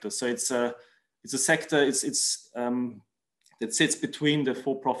different sectors. So it's a sector that sits between the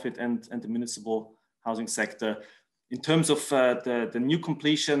for-profit and the municipal housing sector. In terms of the new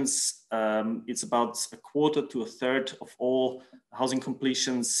completions, it's about a quarter to a third of all housing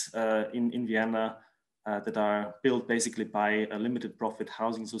completions in Vienna that are built basically by limited profit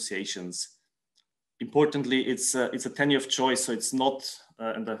housing associations. Importantly, it's a tenure of choice, so it's not,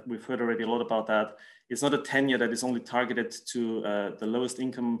 and we've heard already a lot about that, it's not a tenure that is only targeted to the lowest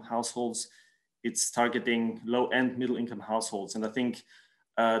income households. It's targeting low and middle income households. And I think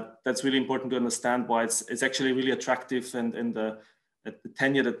that's really important to understand why it's actually really attractive and the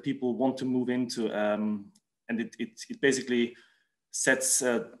tenure that people want to move into. And it basically sets,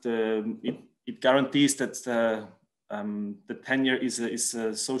 it guarantees that the tenure is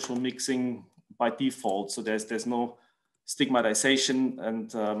a social mixing by default. So there's no stigmatization,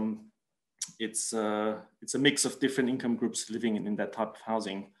 and it's a mix of different income groups living in that type of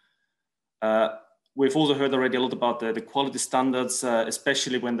housing. We've also heard already a lot about the quality standards,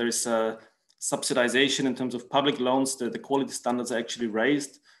 especially when there is subsidization in terms of public loans. The quality standards are actually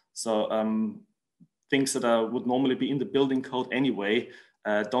raised. So things that would normally be in the building code anyway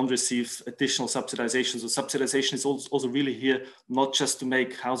don't receive additional subsidization. So subsidization is also really here, not just to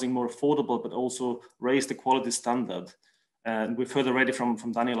make housing more affordable, but also raise the quality standard. And we've heard already from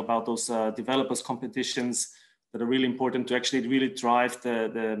Daniel about those developers competitions that are really important to actually really drive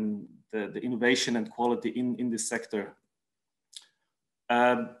the innovation and quality in this sector.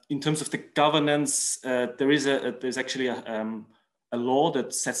 In terms of the governance, there's actually a law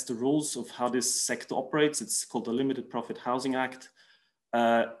that sets the rules of how this sector operates. It's called the Limited Profit Housing Act.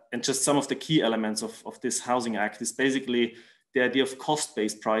 And just some of the key elements of this Housing Act is basically the idea of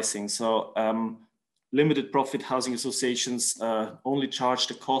cost-based pricing. So limited profit housing associations only charge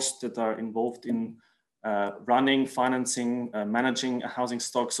the costs that are involved in running, financing, managing a housing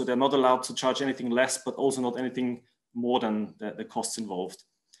stock. So they're not allowed to charge anything less, but also not anything more than the costs involved.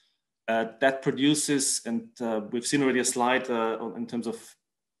 That produces, and we've seen already a slide in terms of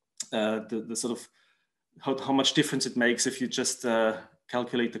the sort of how much difference it makes if you just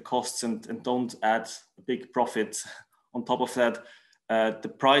calculate the costs and don't add a big profit on top of that. The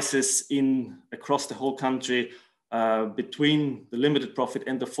prices across the whole country between the limited profit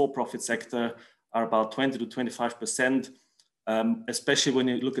and the for-profit sector are about 20 to 25%, especially when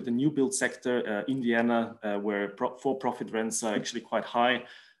you look at the new build sector in Vienna, where for-profit rents are actually quite high.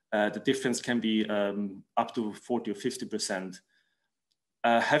 The difference can be up to 40 or 50%.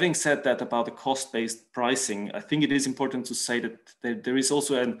 Having said that about the cost-based pricing, I think it is important to say that there is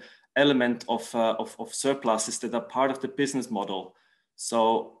also an element of surpluses that are part of the business model.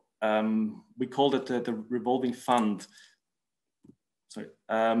 So we call it the revolving fund. Sorry.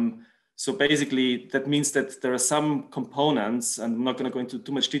 So basically, that means that there are some components, and I'm not going to go into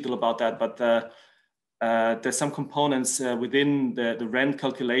too much detail about that, but there's some components within the rent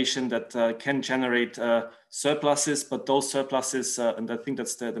calculation that can generate surpluses, but those surpluses, and I think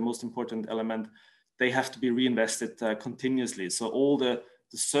that's the most important element, they have to be reinvested continuously. So all the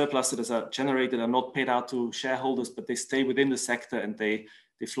surpluses that are generated are not paid out to shareholders, but they stay within the sector and they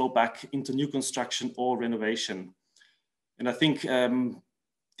flow back into new construction or renovation. And I think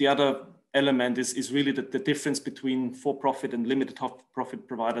the other element is really the difference between for-profit and limited profit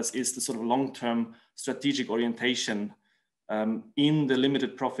providers is the sort of long-term strategic orientation. In the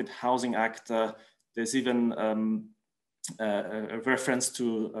Limited Profit Housing Act, there's even a reference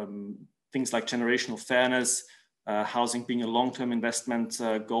to things like generational fairness, housing being a long-term investment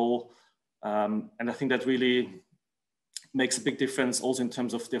goal. And I think that really makes a big difference also in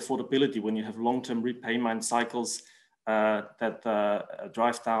terms of the affordability when you have long-term repayment cycles that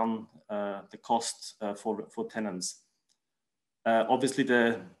drive down the cost for tenants. Obviously,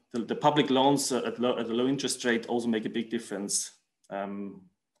 the public loans at a low interest rate also make a big difference. In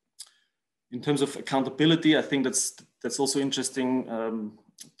terms of accountability, I think that's also interesting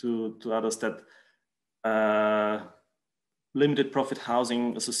to others, that limited profit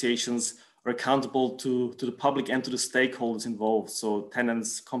housing associations are accountable to the public and to the stakeholders involved. So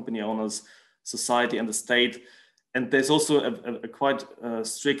tenants, company owners, society and the state. And there's also a quite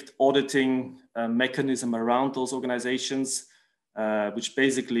strict auditing mechanism around those organizations, which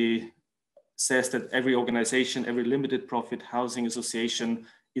basically says that every organization, every limited profit housing association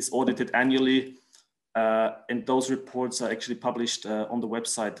is audited annually. And those reports are actually published on the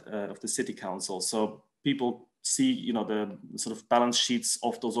website of the City Council. So people see, you know, the sort of balance sheets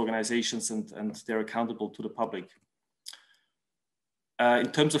of those organizations, and they're accountable to the public.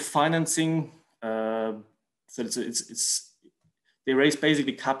 In terms of financing, so they raise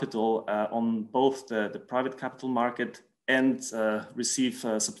basically capital on both the private capital market and receive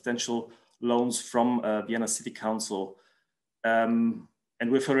substantial loans from Vienna City Council. And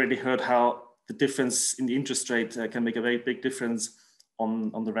we've already heard how the difference in the interest rate can make a very big difference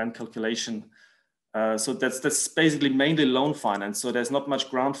on the rent calculation. So that's basically mainly loan finance. So there's not much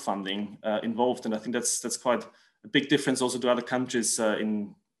grant funding involved, and I think that's quite a big difference also to other countries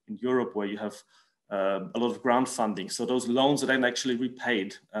in Europe, where you have a lot of grant funding. So those loans are then actually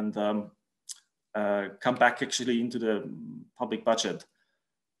repaid and come back actually into the public budget.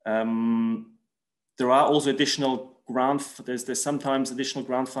 There are also additional there's sometimes additional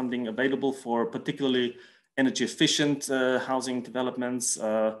grant funding available for particularly energy efficient housing developments.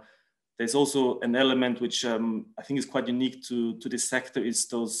 There's also an element which I think is quite unique to this sector, is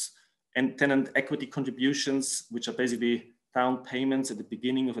those tenant equity contributions, which are basically down payments at the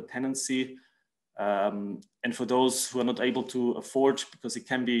beginning of a tenancy. And for those who are not able to afford, because it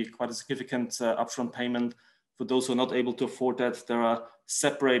can be quite a significant upfront payment, for those who are not able to afford that, there are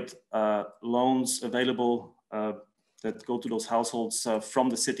separate loans available that go to those households from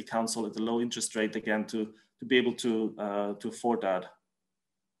the City Council at a low interest rate, again, to be able to afford that.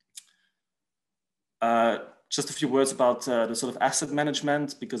 Just a few words about the sort of asset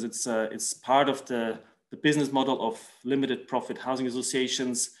management, because it's part of the business model of limited profit housing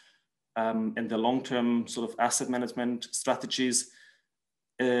associations and the long-term sort of asset management strategies.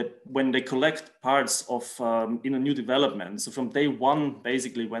 When they collect parts of in a new development, so from day one,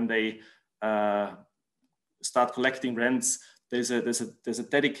 basically, when they start collecting rents, there's a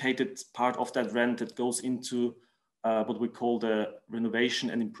dedicated part of that rent that goes into what we call the renovation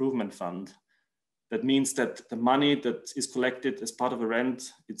and improvement fund. That means that the money that is collected as part of a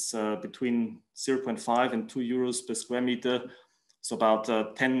rent, it's between 0.5 and 2 euros per square meter. So about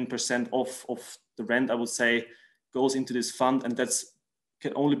 10% of the rent, I would say, goes into this fund, and that's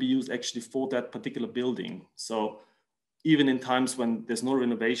can only be used actually for that particular building. So even in times when there's no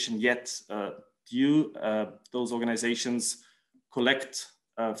renovation yet due, those organizations collect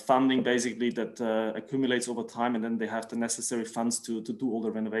funding basically that accumulates over time, and then they have the necessary funds to do all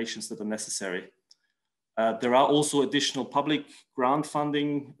the renovations that are necessary. There are also additional public grant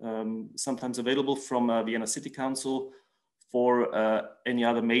funding sometimes available from Vienna City Council for any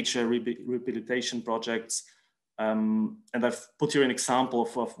other major rehabilitation projects. And I've put here an example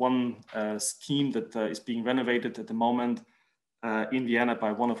of one scheme that is being renovated at the moment in Vienna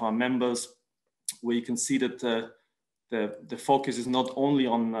by one of our members, where you can see that the focus is not only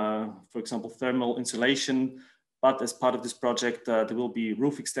on, for example, thermal insulation, but as part of this project, there will be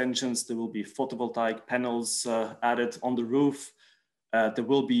roof extensions, there will be photovoltaic panels added on the roof. There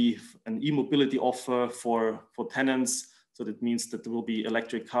will be an e-mobility offer for tenants. So that means that there will be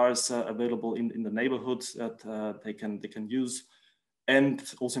electric cars available in the neighborhood that they can use. And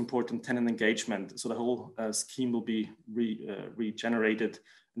also important, tenant engagement. So the whole scheme will be regenerated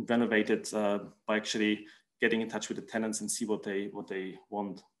and renovated by actually getting in touch with the tenants and see what they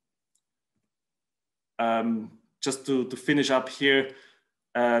want. Just to finish up here,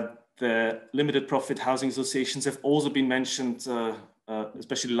 the limited profit housing associations have also been mentioned,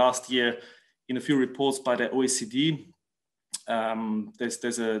 especially last year, in a few reports by the OECD.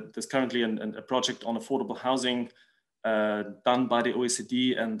 There's currently a project on affordable housing done by the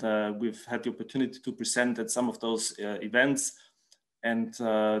OECD, and we've had the opportunity to present at some of those events. And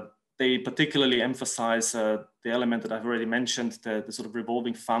they particularly emphasize the element that I've already mentioned, the sort of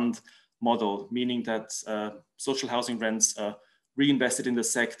revolving fund model, meaning that social housing rents are reinvested in the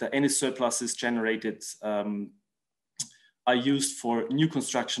sector. Any surpluses generated are used for new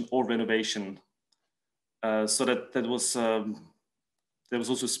construction or renovation. So there was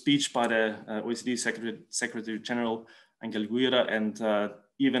also a speech by the OECD Secretary General Angel Guira, and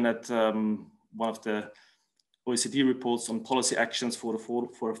even at one of the OECD reports on policy actions for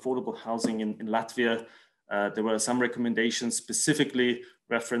affordable housing in Latvia, there were some recommendations specifically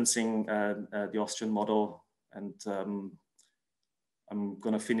referencing the Austrian model, and I'm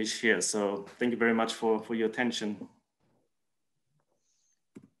going to finish here. So thank you very much for your attention.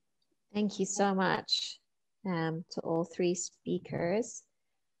 Thank you so much to all three speakers.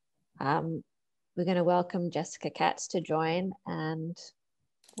 We're going to welcome Jessica Katz to join, and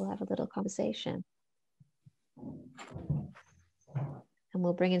we'll have a little conversation. and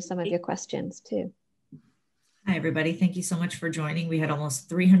we'll bring in some of your questions too. Hi, everybody. Thank you so much for joining. We had almost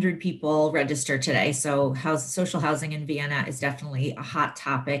 300 people register today. So social housing in Vienna is definitely a hot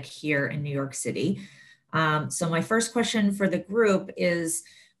topic here in New York City. So my first question for the group is,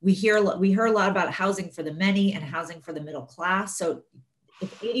 we hear a lot about housing for the many and housing for the middle class. So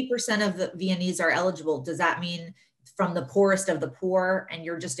if 80% of the Viennese are eligible, does that mean from the poorest of the poor and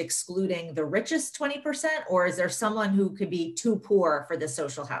you're just excluding the richest 20%? Or is there someone who could be too poor for this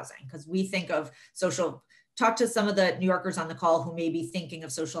social housing? Because we think of talk to some of the New Yorkers on the call who may be thinking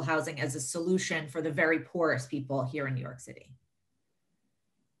of social housing as a solution for the very poorest people here in New York City.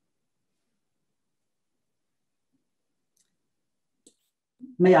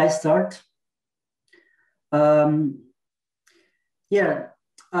 May I start?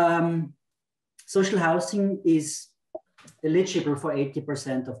 Social housing is eligible for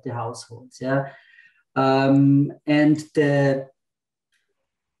 80% of the households. And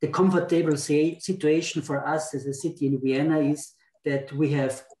the comfortable situation for us as a city in Vienna is that we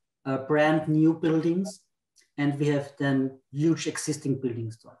have brand new buildings and we have then huge existing building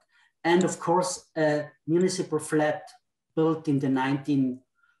stock. And of course, a municipal flat built in the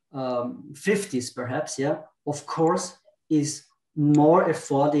 1950s perhaps, of course, is more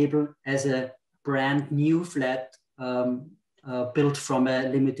affordable as a brand new flat built from a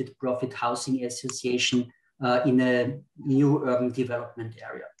limited profit housing association in a new urban development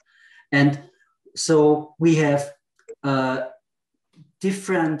area. And so we have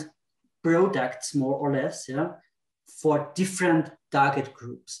different products, more or less, for different target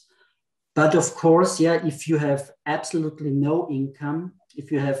groups. But of course, if you have absolutely no income,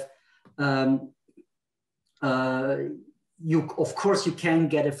 if you have, of course you can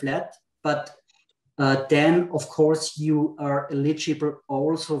get a flat, but then of course you are eligible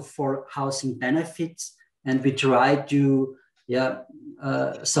also for housing benefits. And we try to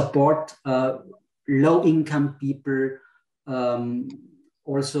support low-income people,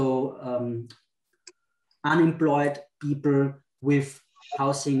 also unemployed people with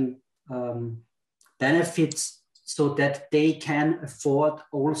housing benefits so that they can afford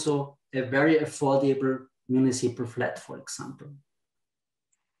also a very affordable municipal flat, for example.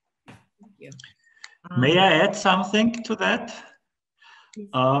 Thank you. May I add something to that?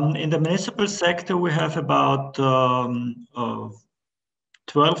 In the municipal sector, we have about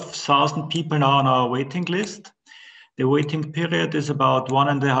 12,000 people now on our waiting list. The waiting period is about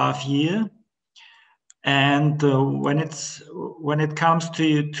 1.5 years. And when it comes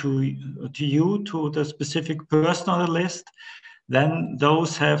to the specific person on the list, then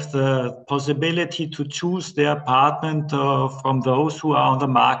those have the possibility to choose their apartment from those who are on the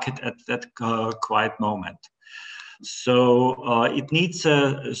market at that quiet moment. So it needs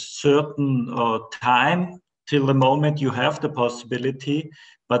a certain time till the moment you have the possibility,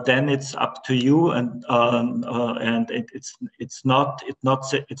 but then it's up to you, and it's not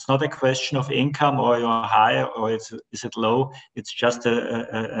a question of income or you're high or is it low. It's just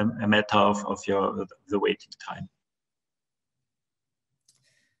a matter of the waiting time.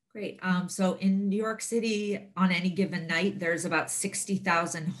 Great. So in New York City, on any given night, there's about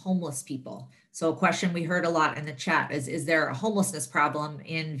 60,000 homeless people. So a question we heard a lot in the chat is there a homelessness problem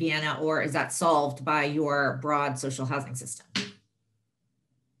in Vienna, or is that solved by your broad social housing system?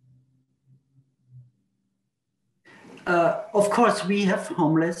 Of course, we have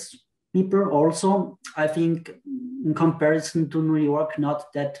homeless people also. I think in comparison to New York,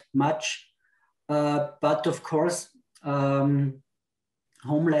 not that much. But of course,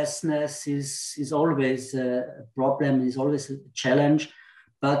 homelessness is always a problem, is always a challenge.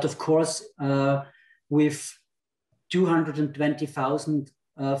 But of course, with 220,000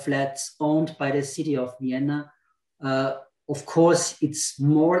 flats owned by the city of Vienna, of course, it's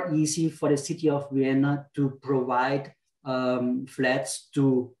more easy for the city of Vienna to provide flats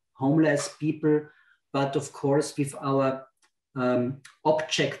to homeless people. But of course, with our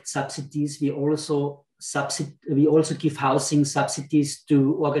object subsidies, we also give housing subsidies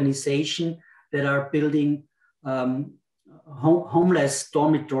to organizations that are building homeless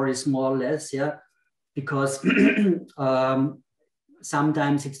dormitories, more or less, because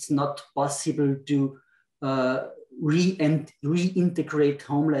sometimes it's not possible to reintegrate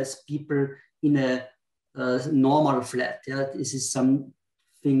homeless people in a normal flat. This is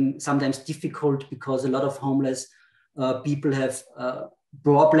something sometimes difficult because a lot of homeless people have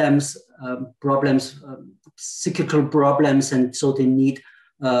problems, psychical problems, and so they need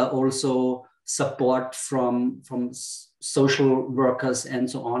also support from social workers and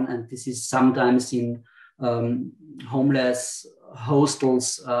so on. And this is sometimes in homeless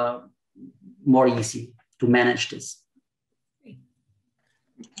hostels more easy to manage this.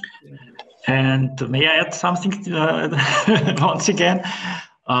 And may I add something once again?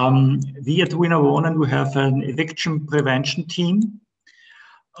 We at Weiner Wohnen, we have an eviction prevention team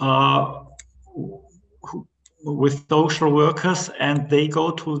with social workers, and they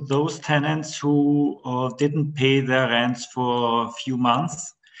go to those tenants who didn't pay their rents for a few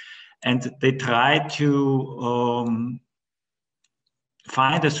months, and they try to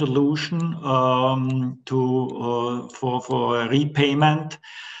find a solution for a repayment.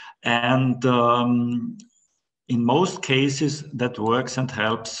 And in most cases, that works and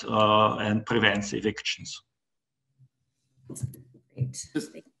helps and prevents evictions.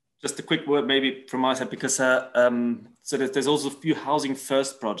 Just a quick word, maybe from my side, because so there's also a few housing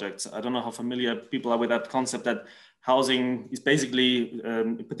first projects. I don't know how familiar people are with that concept, that housing is basically,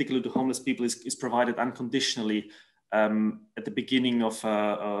 in particular to homeless people, is provided unconditionally at the beginning of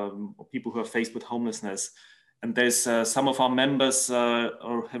people who are faced with homelessness. And there's some of our members have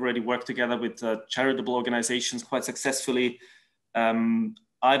already worked together with charitable organizations quite successfully,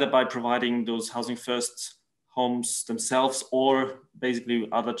 either by providing those housing first homes themselves, or basically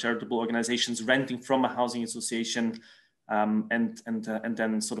other charitable organizations renting from a housing association and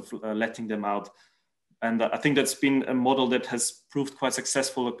then sort of letting them out. And I think that's been a model that has proved quite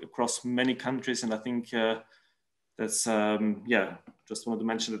successful across many countries. And I think that's, yeah, just wanted to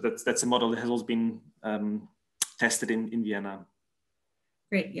mention that that's a model that has also been tested in Vienna.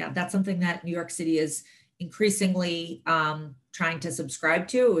 Great, yeah, that's something that New York City is increasingly trying to subscribe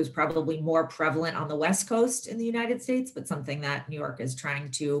to. It was probably more prevalent on the West Coast in the United States, but something that New York is trying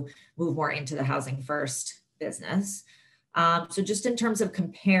to move more into the housing first business. So just in terms of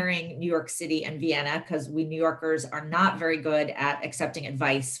comparing New York City and Vienna, because we New Yorkers are not very good at accepting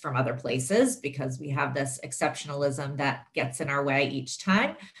advice from other places because we have this exceptionalism that gets in our way each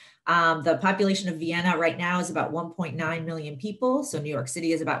time. The population of Vienna right now is about 1.9 million people. So New York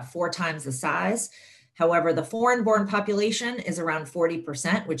City is about 4 times the size. However, the foreign-born population is around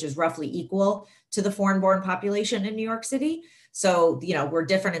 40%, which is roughly equal to the foreign-born population in New York City. So, you know, we're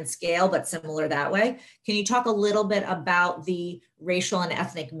different in scale, but similar that way. Can you talk a little bit about the racial and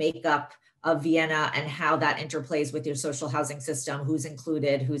ethnic makeup of Vienna and how that interplays with your social housing system? Who's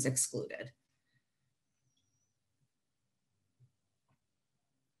included, who's excluded?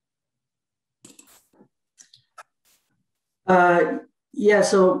 Yeah,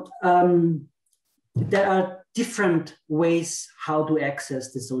 so there are different ways how to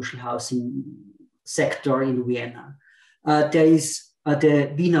access the social housing sector in Vienna. There is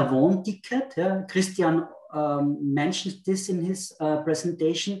the Wiener Wohnticket. Yeah? Christian mentioned this in his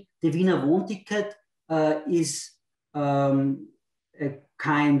presentation. The Wiener Wohnticket is a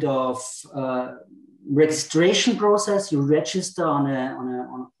kind of registration process. You register on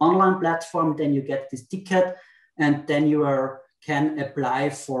an online platform, then you get this ticket, and then you can apply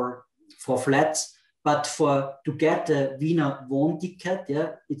for flats. But to get the Wiener Wohnticket,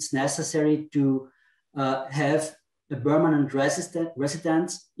 yeah, it's necessary to have a permanent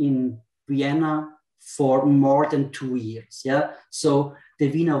residence in Vienna for more than 2 years. Yeah, so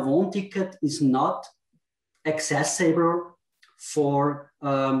the Wiener Wohnticket is not accessible for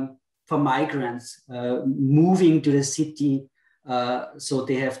migrants moving to the city. So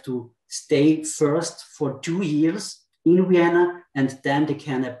they have to stay first for 2 years in Vienna, and then they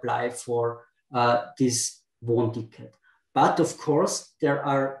can apply for this Wohnticket. But of course, there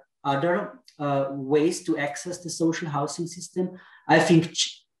are other ways to access the social housing system. I think,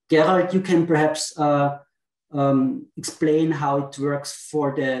 Gerald, you can perhaps explain how it works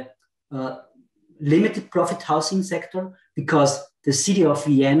for the limited profit housing sector, because the city of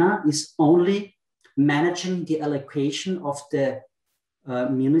Vienna is only managing the allocation of the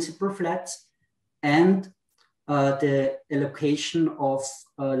municipal flats and the allocation of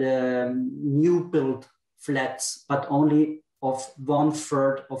the new build flats, but only of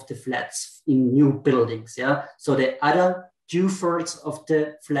 1/3 of the flats in new buildings. Yeah, so the other 2/3 of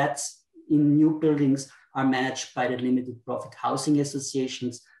the flats in new buildings are managed by the limited profit housing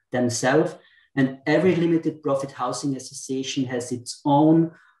associations themselves, and every limited profit housing association has its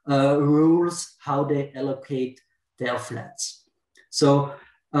own rules how they allocate their flats. So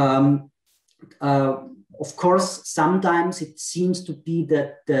of course, sometimes it seems to be that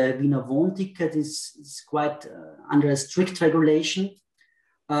the Wiener Wohnticket is quite under a strict regulation.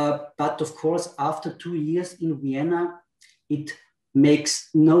 But of course, after 2 years in Vienna, it makes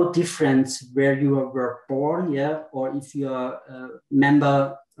no difference where you were born, yeah, or if you are a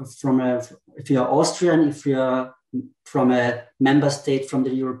member if you are Austrian, if you are from a member state from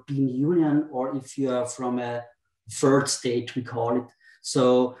the European Union, or if you are from a third state, we call it.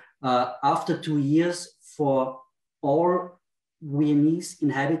 So after 2 years, for all Viennese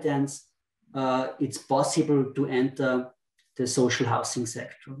inhabitants, it's possible to enter the social housing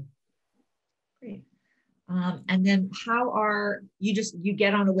sector. Great. And then how are you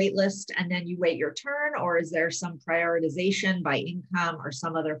get on a wait list and then you wait your turn, or is there some prioritization by income or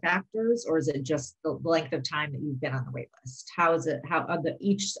some other factors, or is it just the length of time that you've been on the wait list? How is it,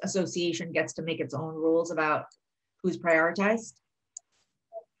 each association gets to make its own rules about who's prioritized?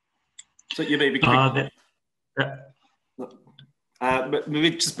 So you may be quick. But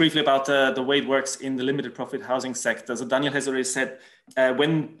maybe just briefly about the way it works in the limited profit housing sector. So Daniel has already said,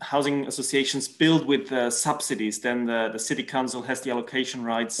 when housing associations build with subsidies, then the city council has the allocation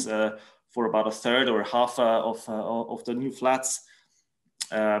rights for about a third or half of the new flats.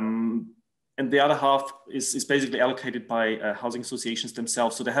 And the other half is basically allocated by housing associations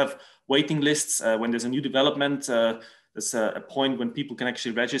themselves. So they have waiting lists when there's a new development. There's a point when people can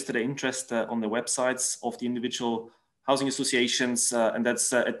actually register their interest on the websites of the individual housing associations, and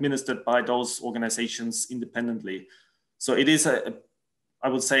that's administered by those organizations independently. So it is, I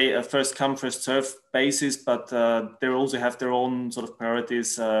would say, a first come, first serve basis, but they also have their own sort of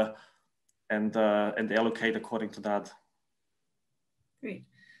priorities and they allocate according to that. Great.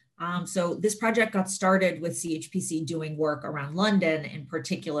 So this project got started with CHPC doing work around London, in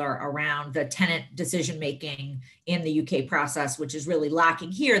particular around the tenant decision-making in the UK process, which is really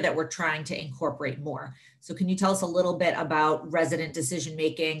lacking here that we're trying to incorporate more. So can you tell us a little bit about resident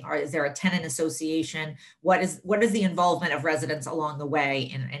decision-making? Or is there a tenant association? What is the involvement of residents along the way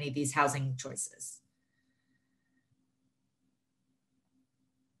in any of these housing choices?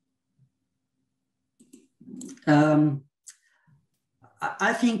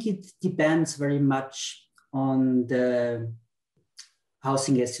 I think it depends very much on the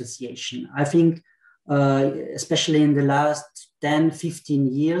housing association. I think, especially in the last 10, 15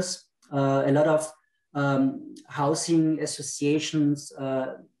 years, a lot of housing associations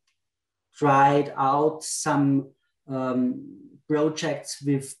tried out some projects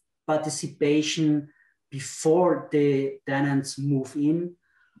with participation before the tenants move in.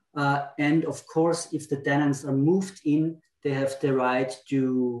 And of course, if the tenants are moved in, they have the right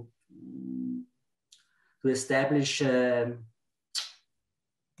to establish a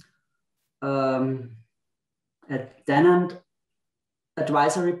tenant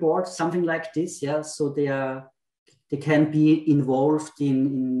advisory board, something like this. Yeah, so they can be involved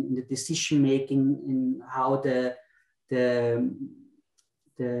in the decision making in how the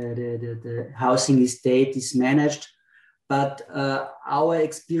housing estate is managed. But our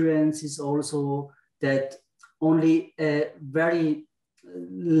experience is also that only a very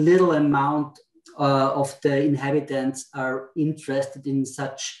little amount of the inhabitants are interested in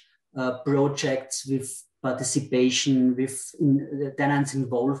such projects with participation, with the tenants'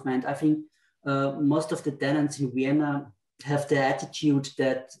 involvement. I think most of the tenants in Vienna have the attitude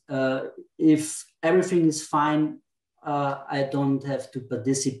that if everything is fine, I don't have to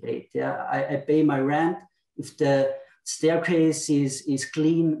participate. Yeah, I pay my rent. If the staircase is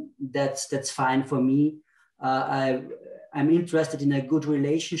clean, that's fine for me. I'm interested in a good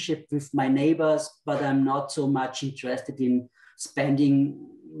relationship with my neighbors, but I'm not so much interested in spending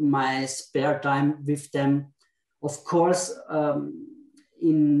my spare time with them. Of course,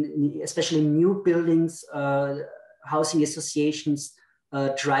 especially in new buildings, housing associations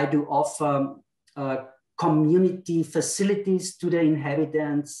try to offer community facilities to the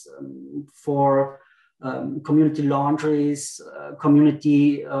inhabitants for community laundries,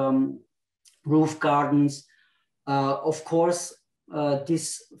 community roof gardens. Of course,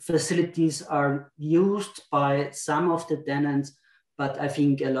 these facilities are used by some of the tenants, but I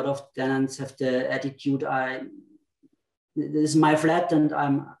think a lot of tenants have the attitude, this is my flat and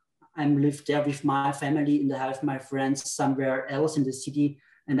I'm live there with my family and I have my friends somewhere else in the city,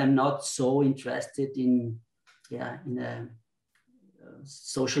 and I'm not so interested in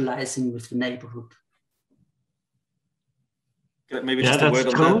socializing with the neighborhood. Maybe just a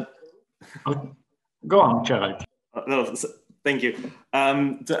word on that. Go on, Gerald. No, thank you.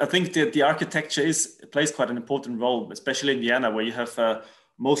 I think the architecture plays quite an important role, especially in Vienna, where you have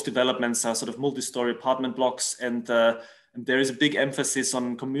most developments are sort of multi-story apartment blocks, and there is a big emphasis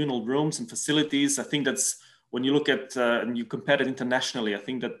on communal rooms and facilities. I think that's when you look at and you compare it internationally, I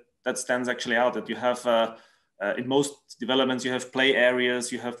think that stands actually out, that you have in most developments you have play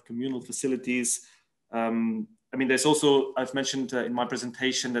areas, you have communal facilities. I mean, there's also, I've mentioned in my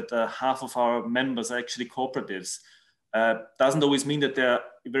presentation that half of our members are actually cooperatives. Doesn't always mean that they're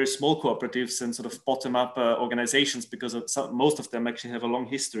very small cooperatives and sort of bottom-up organizations, because most of them actually have a long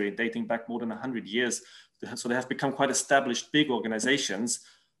history dating back more than 100 years. So they have become quite established big organizations,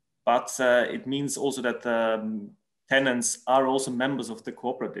 but it means also that tenants are also members of the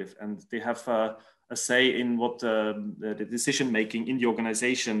cooperative, and they have a say in what the decision making in the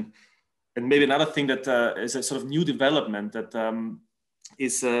organization. And maybe another thing that is a sort of new development that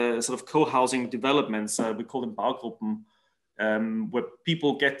is sort of co-housing developments. We call them Baugruppen, where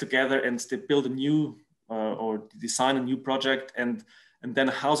people get together and they build a new or design a new project, and then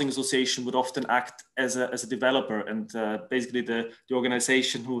a housing association would often act as a developer, and basically the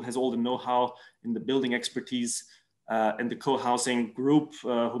organization who has all the know-how in the building expertise and the co-housing group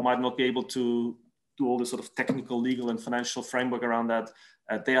who might not be able to do all the sort of technical, legal and financial framework around that,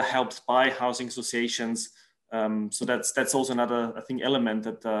 they are helped by housing associations. So that's also another, I think, element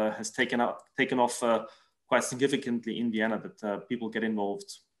that has taken off quite significantly in Vienna, that people get involved.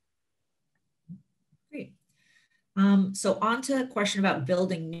 Great. So on to a question about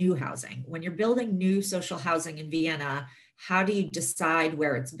building new housing. When you're building new social housing in Vienna, how do you decide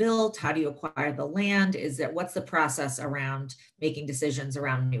where it's built? How do you acquire the land? What's the process around making decisions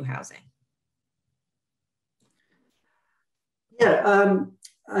around new housing? Yeah,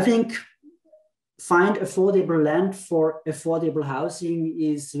 I think find affordable land for affordable housing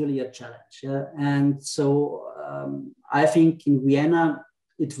is really a challenge. Yeah? And so I think in Vienna,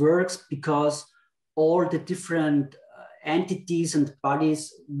 it works because all the different entities and bodies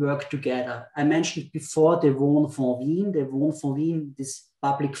work together. I mentioned before the Wohnen Wien. The Wohnen Wien, this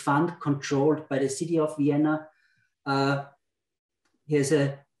public fund controlled by the city of Vienna, has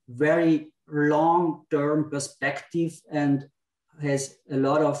a very long-term perspective and has a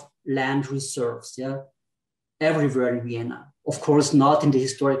lot of land reserves, yeah, everywhere in Vienna. Of course, not in the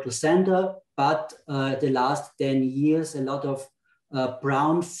historical center, but the last 10 years, a lot of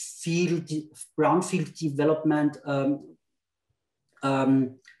brownfield development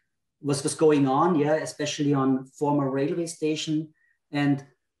was going on, yeah, especially on former railway station, and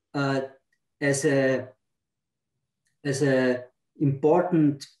as a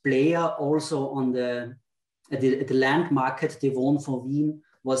important player also on at the land market, the Wohnen Wien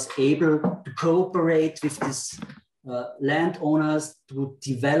was able to cooperate with these landowners to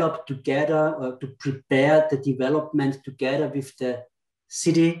develop together, to prepare the development together with the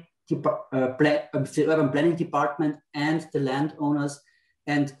city, the urban planning department and the landowners.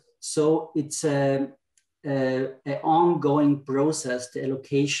 And so it's an ongoing process, the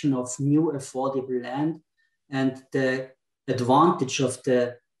allocation of new affordable land. And the advantage of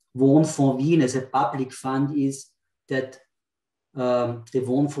the Wohnen Wien as a public fund is that the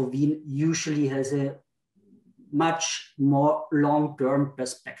Wohnen Wien usually has a much more long-term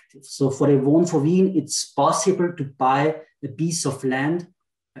perspective. So for the Wohnen Wien, it's possible to buy a piece of land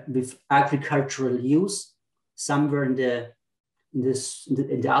with agricultural use somewhere in the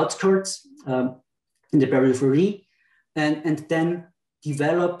outskirts, in the periphery, and then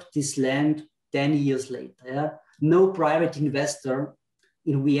develop this land 10 years later. Yeah? No private investor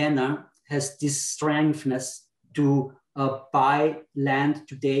in Vienna has this strengthness to buy land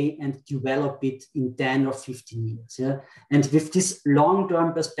today and develop it in 10 or 15 years. Yeah? And with this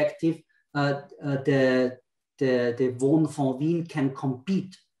long-term perspective, the Wohnen Wien can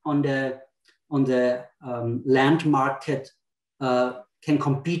compete on the land market, can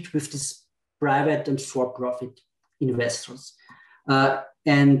compete with these private and for-profit investors.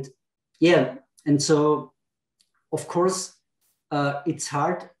 And so, of course, it's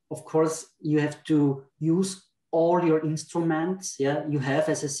hard. Of course, you have to use all your instruments. Yeah, you have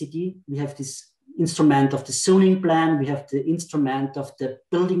as a city, we have this instrument of the zoning plan, we have the instrument of the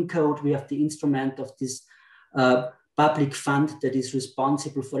building code, we have the instrument of this public fund that is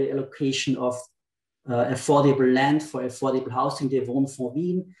responsible for the allocation of affordable land for affordable housing, the Wohnen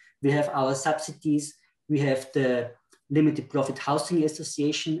Wien. We have our subsidies, we have the limited profit housing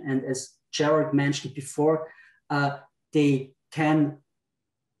association, and as Gerald mentioned before, they can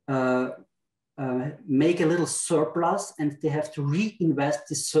make a little surplus, and they have to reinvest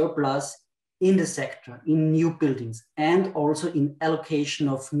the surplus in the sector, in new buildings, and also in allocation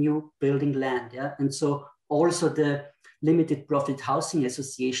of new building land. Yeah? And so also the limited profit housing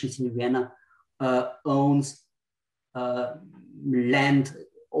associations in Vienna owns land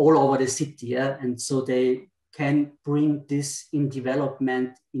all over the city. Yeah? And so they can bring this in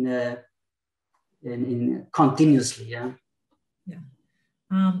development in continuously. Yeah. Yeah.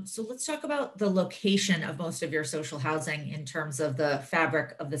 So let's talk about the location of most of your social housing in terms of the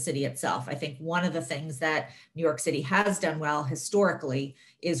fabric of the city itself. I think one of the things that New York City has done well historically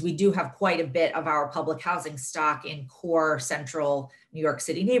is we do have quite a bit of our public housing stock in core central New York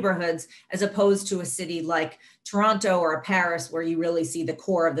City neighborhoods, as opposed to a city like Toronto or Paris, where you really see the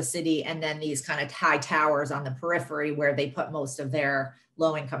core of the city and then these kind of high towers on the periphery where they put most of their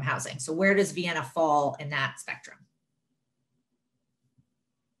low-income housing. So where does Vienna fall in that spectrum?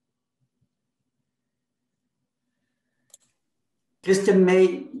 Christian,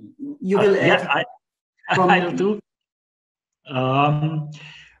 you will add? Yeah, I'll do.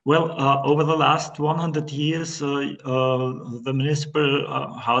 Well, over the last 100 years, the municipal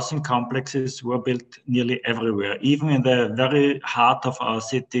housing complexes were built nearly everywhere, even in the very heart of our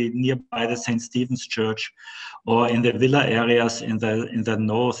city, nearby the St. Stephen's Church, or in the villa areas in the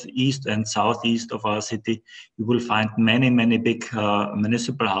northeast and southeast of our city. You will find many big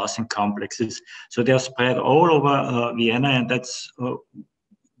municipal housing complexes. So they're spread all over Vienna, and that's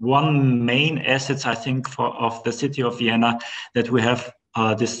one main asset, I think, of the city of Vienna, that we have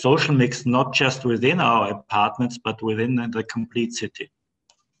this social mix, not just within our apartments, but within the complete city.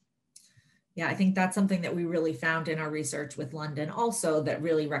 Yeah, I think that's something that we really found in our research with London also, that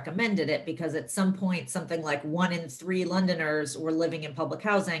really recommended it, because at some point, something like 1 in 3 Londoners were living in public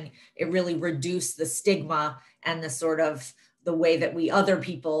housing. It really reduced the stigma and the sort of the way that we other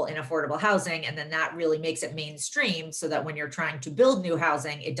people in affordable housing. And then that really makes it mainstream, so that when you're trying to build new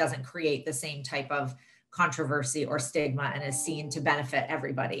housing, it doesn't create the same type of controversy or stigma, and is seen to benefit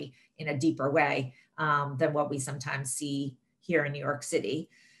everybody in a deeper way than what we sometimes see here in New York City.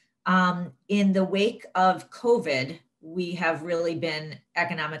 In the wake of COVID, we have really been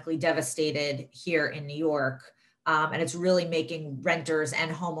economically devastated here in New York, and it's really making renters and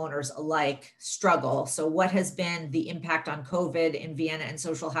homeowners alike struggle. So what has been the impact on COVID in Vienna and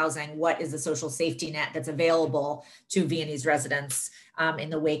social housing? What is the social safety net that's available to Viennese residents in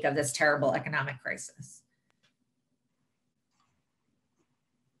the wake of this terrible economic crisis?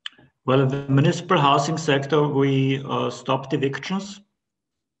 Well, in the municipal housing sector, we stopped evictions.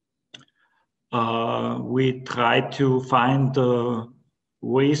 We try to find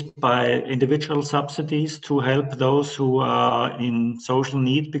ways by individual subsidies to help those who are in social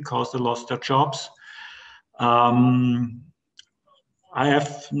need because they lost their jobs. We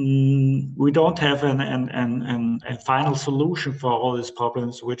don't have a final solution for all these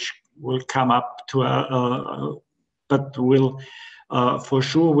problems, which will come up to, but will for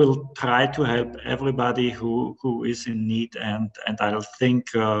sure will try to help everybody who is in need. And I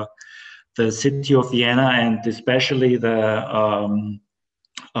think the city of Vienna, and especially the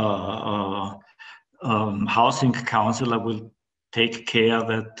housing council, will take care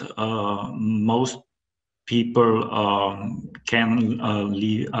that most people can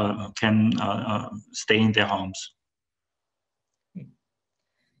stay in their homes.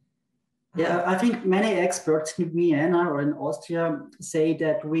 Yeah, I think many experts in Vienna or in Austria say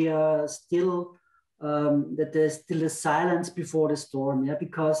that we are still that there's still a silence before the storm. Yeah,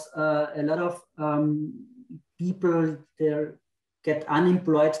 because a lot of people there get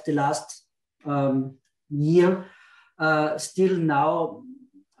unemployed the last year, still now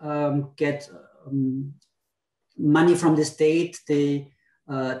get money from the state. They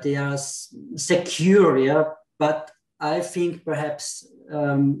are secure. Yeah, but I think perhaps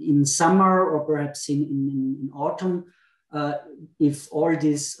in summer or perhaps in autumn, if all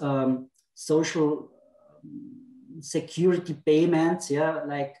these social security payments, yeah,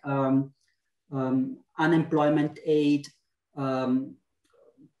 like unemployment aid,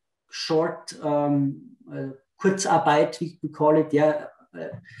 short Kurzarbeit, we call it, yeah.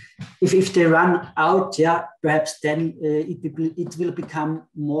 If they run out, yeah, perhaps then it will become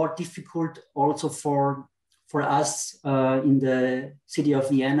more difficult also for us in the city of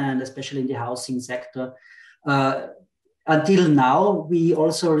Vienna, and especially in the housing sector. Until now, we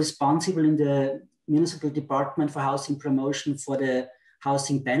also responsible in the municipal department for housing promotion for the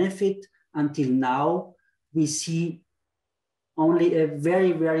housing benefit. Until now, we see only a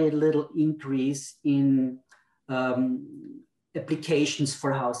very, very little increase in applications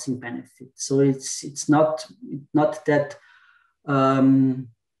for housing benefit. So it's not that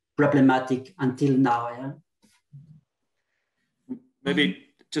problematic until now. Yeah. Maybe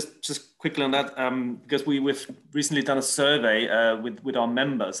just quickly on that, because we've recently done a survey with our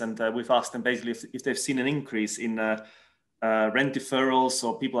members, and we've asked them basically if they've seen an increase in rent deferrals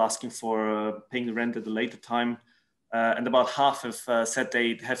or people asking for paying the rent at a later time. And about half have said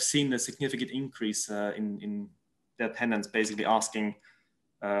they have seen a significant increase in their tenants basically asking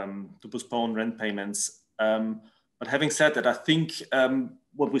to postpone rent payments. But having said that, I think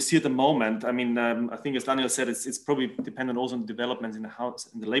what we see at the moment, I mean, I think as Daniel said, it's probably dependent also on developments in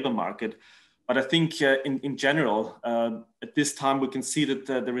the labor market. But I think in general, at this time, we can see that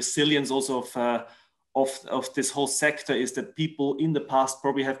the resilience also of this whole sector is that people in the past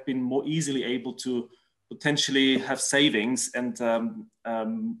probably have been more easily able to potentially have savings and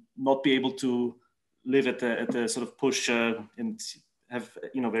not be able to live at the sort of push and have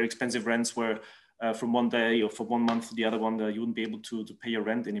very expensive rents where from one day or for 1 month to the other one, you wouldn't be able to pay your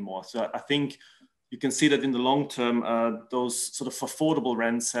rent anymore. So I think you can see that in the long term, those sort of affordable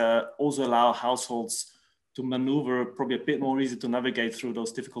rents also allow households to maneuver probably a bit more easy to navigate through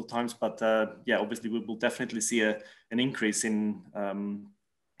those difficult times. But yeah, obviously we will definitely see an increase in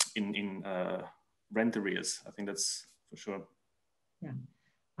rent arrears. I think that's for sure.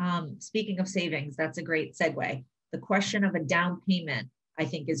 Yeah. Speaking of savings, that's a great segue. The question of a down payment, I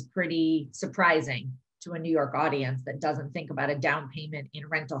think, is pretty surprising to a New York audience that doesn't think about a down payment in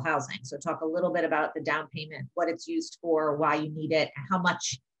rental housing. So talk a little bit about the down payment, what it's used for, why you need it, and how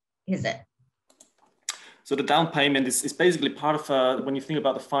much is it? So the down payment is basically part of, when you think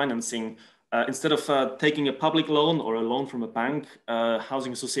about the financing, instead of taking a public loan or a loan from a bank,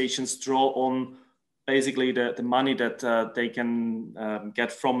 housing associations draw on basically the money that they can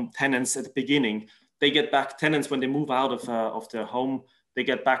get from tenants at the beginning. They get back tenants when they move out of their home, they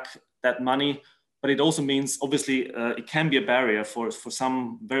get back that money. But it also means, obviously, it can be a barrier for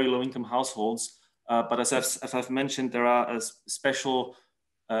some very low income households. But as I've mentioned, there are special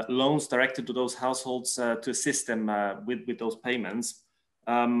loans directed to those households to assist them with those payments.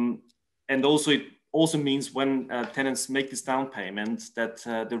 And also it also means when tenants make this down payment that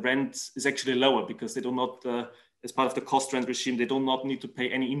the rent is actually lower because they do not, as part of the cost rent regime, they do not need to pay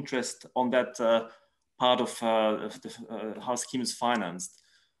any interest on that part of how scheme is financed.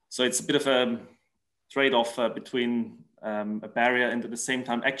 So it's a bit of a trade-off between a barrier and at the same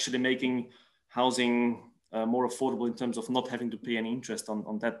time actually making housing more affordable in terms of not having to pay any interest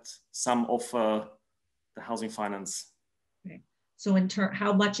on that sum of the housing finance. Okay. So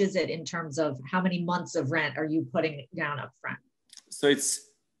how much is it in terms of how many months of rent are you putting down up front? So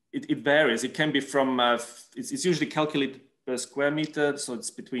it varies. It can be from, it's usually calculated per square meter. So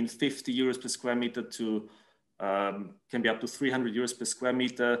it's between 50 euros per square meter to, can be up to 300 euros per square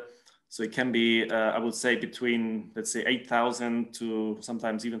meter. So it can be, I would say, between, let's say, 8,000 to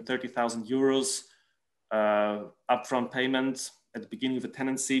sometimes even 30,000 euros upfront payment at the beginning of a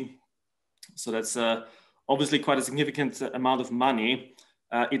tenancy. So that's obviously quite a significant amount of money.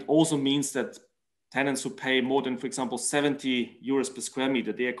 It also means that tenants who pay more than, for example, 70 euros per square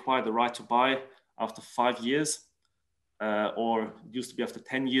meter, they acquire the right to buy after 5 years, or it used to be after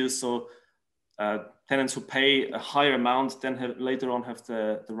 10 years. So tenants who pay a higher amount then later on have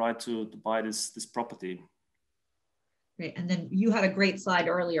the right to buy this property. Great. And then you had a great slide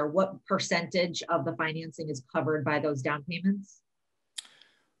earlier. What percentage of the financing is covered by those down payments?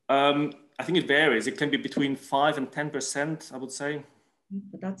 I think it varies. It can be between 5 and 10%, I would say.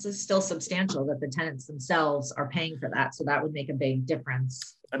 But that's still substantial that the tenants themselves are paying for that. So that would make a big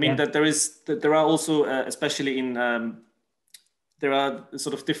difference. I mean, that there are also, especially in, there are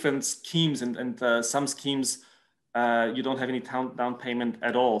sort of different schemes and some schemes, you don't have any down payment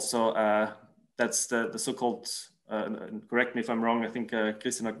at all. So that's the so-called, correct me if I'm wrong, I think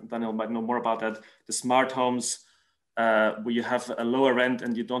Christian and Daniel might know more about that, the smart homes, where you have a lower rent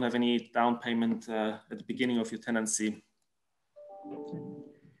and you don't have any down payment at the beginning of your tenancy.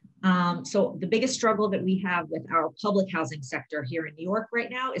 So the biggest struggle that we have with our public housing sector here in New York right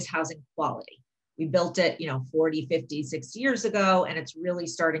now is housing quality. We built it, 40, 50, 60 years ago, and it's really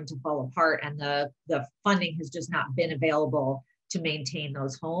starting to fall apart. And the funding has just not been available to maintain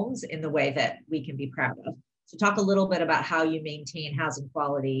those homes in the way that we can be proud of. So talk a little bit about how you maintain housing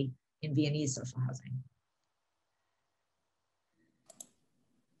quality in Viennese social housing.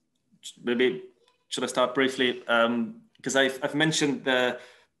 Maybe should I start briefly? Because I've mentioned there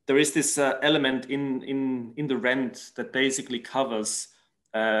is this element in the rent that basically covers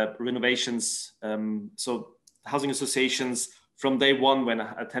renovations. So housing associations, from day one, when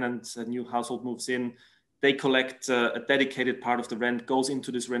a new household moves in, they collect a dedicated part of the rent goes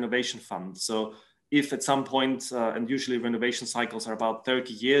into this renovation fund. So if at some point, and usually renovation cycles are about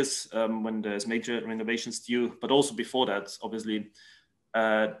 30 years when there's major renovations due, but also before that, obviously,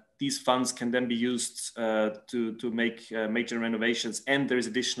 these funds can then be used to make major renovations, and there is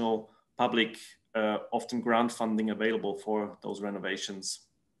additional public, often grant funding available for those renovations.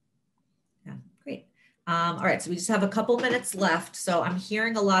 Yeah, great. All right, so we just have a couple minutes left. So I'm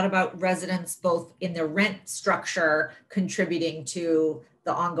hearing a lot about residents, both in their rent structure, contributing to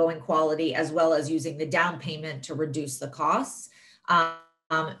the ongoing quality, as well as using the down payment to reduce the costs.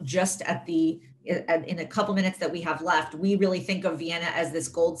 Just in a couple minutes that we have left, we really think of Vienna as this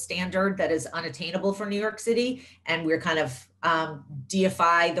gold standard that is unattainable for New York City. And we're kind of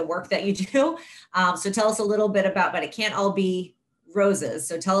deify the work that you do. So tell us a little bit about, but it can't all be roses.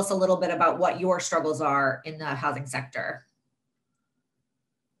 So tell us a little bit about what your struggles are in the housing sector.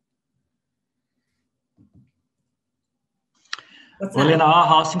 Well, in our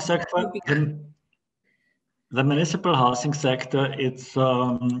housing sector, the municipal housing sector, it's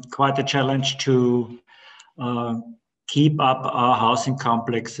quite a challenge to keep up our housing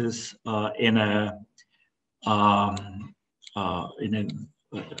complexes at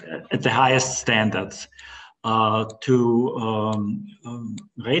the highest standards. To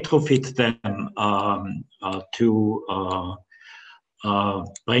retrofit them, to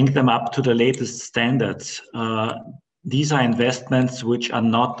bring them up to the latest standards. These are investments which are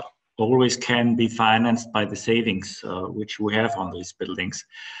not always can be financed by the savings which we have on these buildings.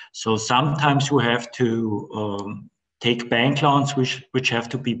 So sometimes we have to take bank loans which have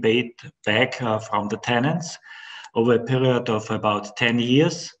to be paid back from the tenants over a period of about 10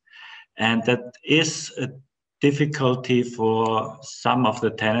 years. And that is a difficulty for some of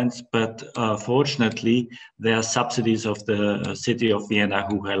the tenants, but fortunately, there are subsidies of the city of Vienna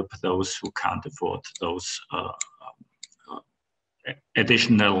who help those who can't afford those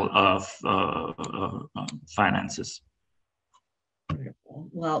additional finances.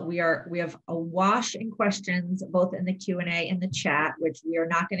 Well, we have a wash in questions, both in the Q&A and the chat, which we are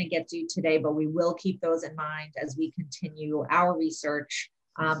not going to get to today, but we will keep those in mind as we continue our research.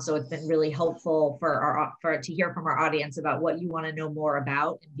 So it's been really helpful to hear from our audience about what you want to know more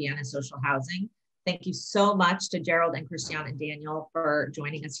about in Vienna social housing. Thank you so much to Gerald and Christian and Daniel for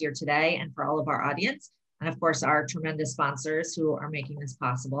joining us here today, and for all of our audience, and of course our tremendous sponsors who are making this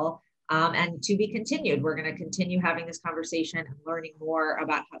possible. And to be continued, we're going to continue having this conversation and learning more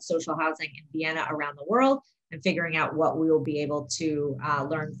about social housing in Vienna around the world, and figuring out what we will be able to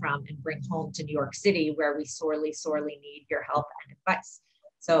learn from and bring home to New York City, where we sorely, sorely need your help and advice.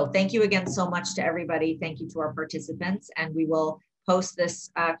 So thank you again so much to everybody. Thank you to our participants, and we will post this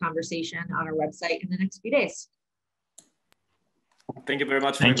conversation on our website in the next few days. Thank you very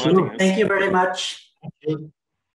much for Thank inviting you. us. Thank you very much. Thank you.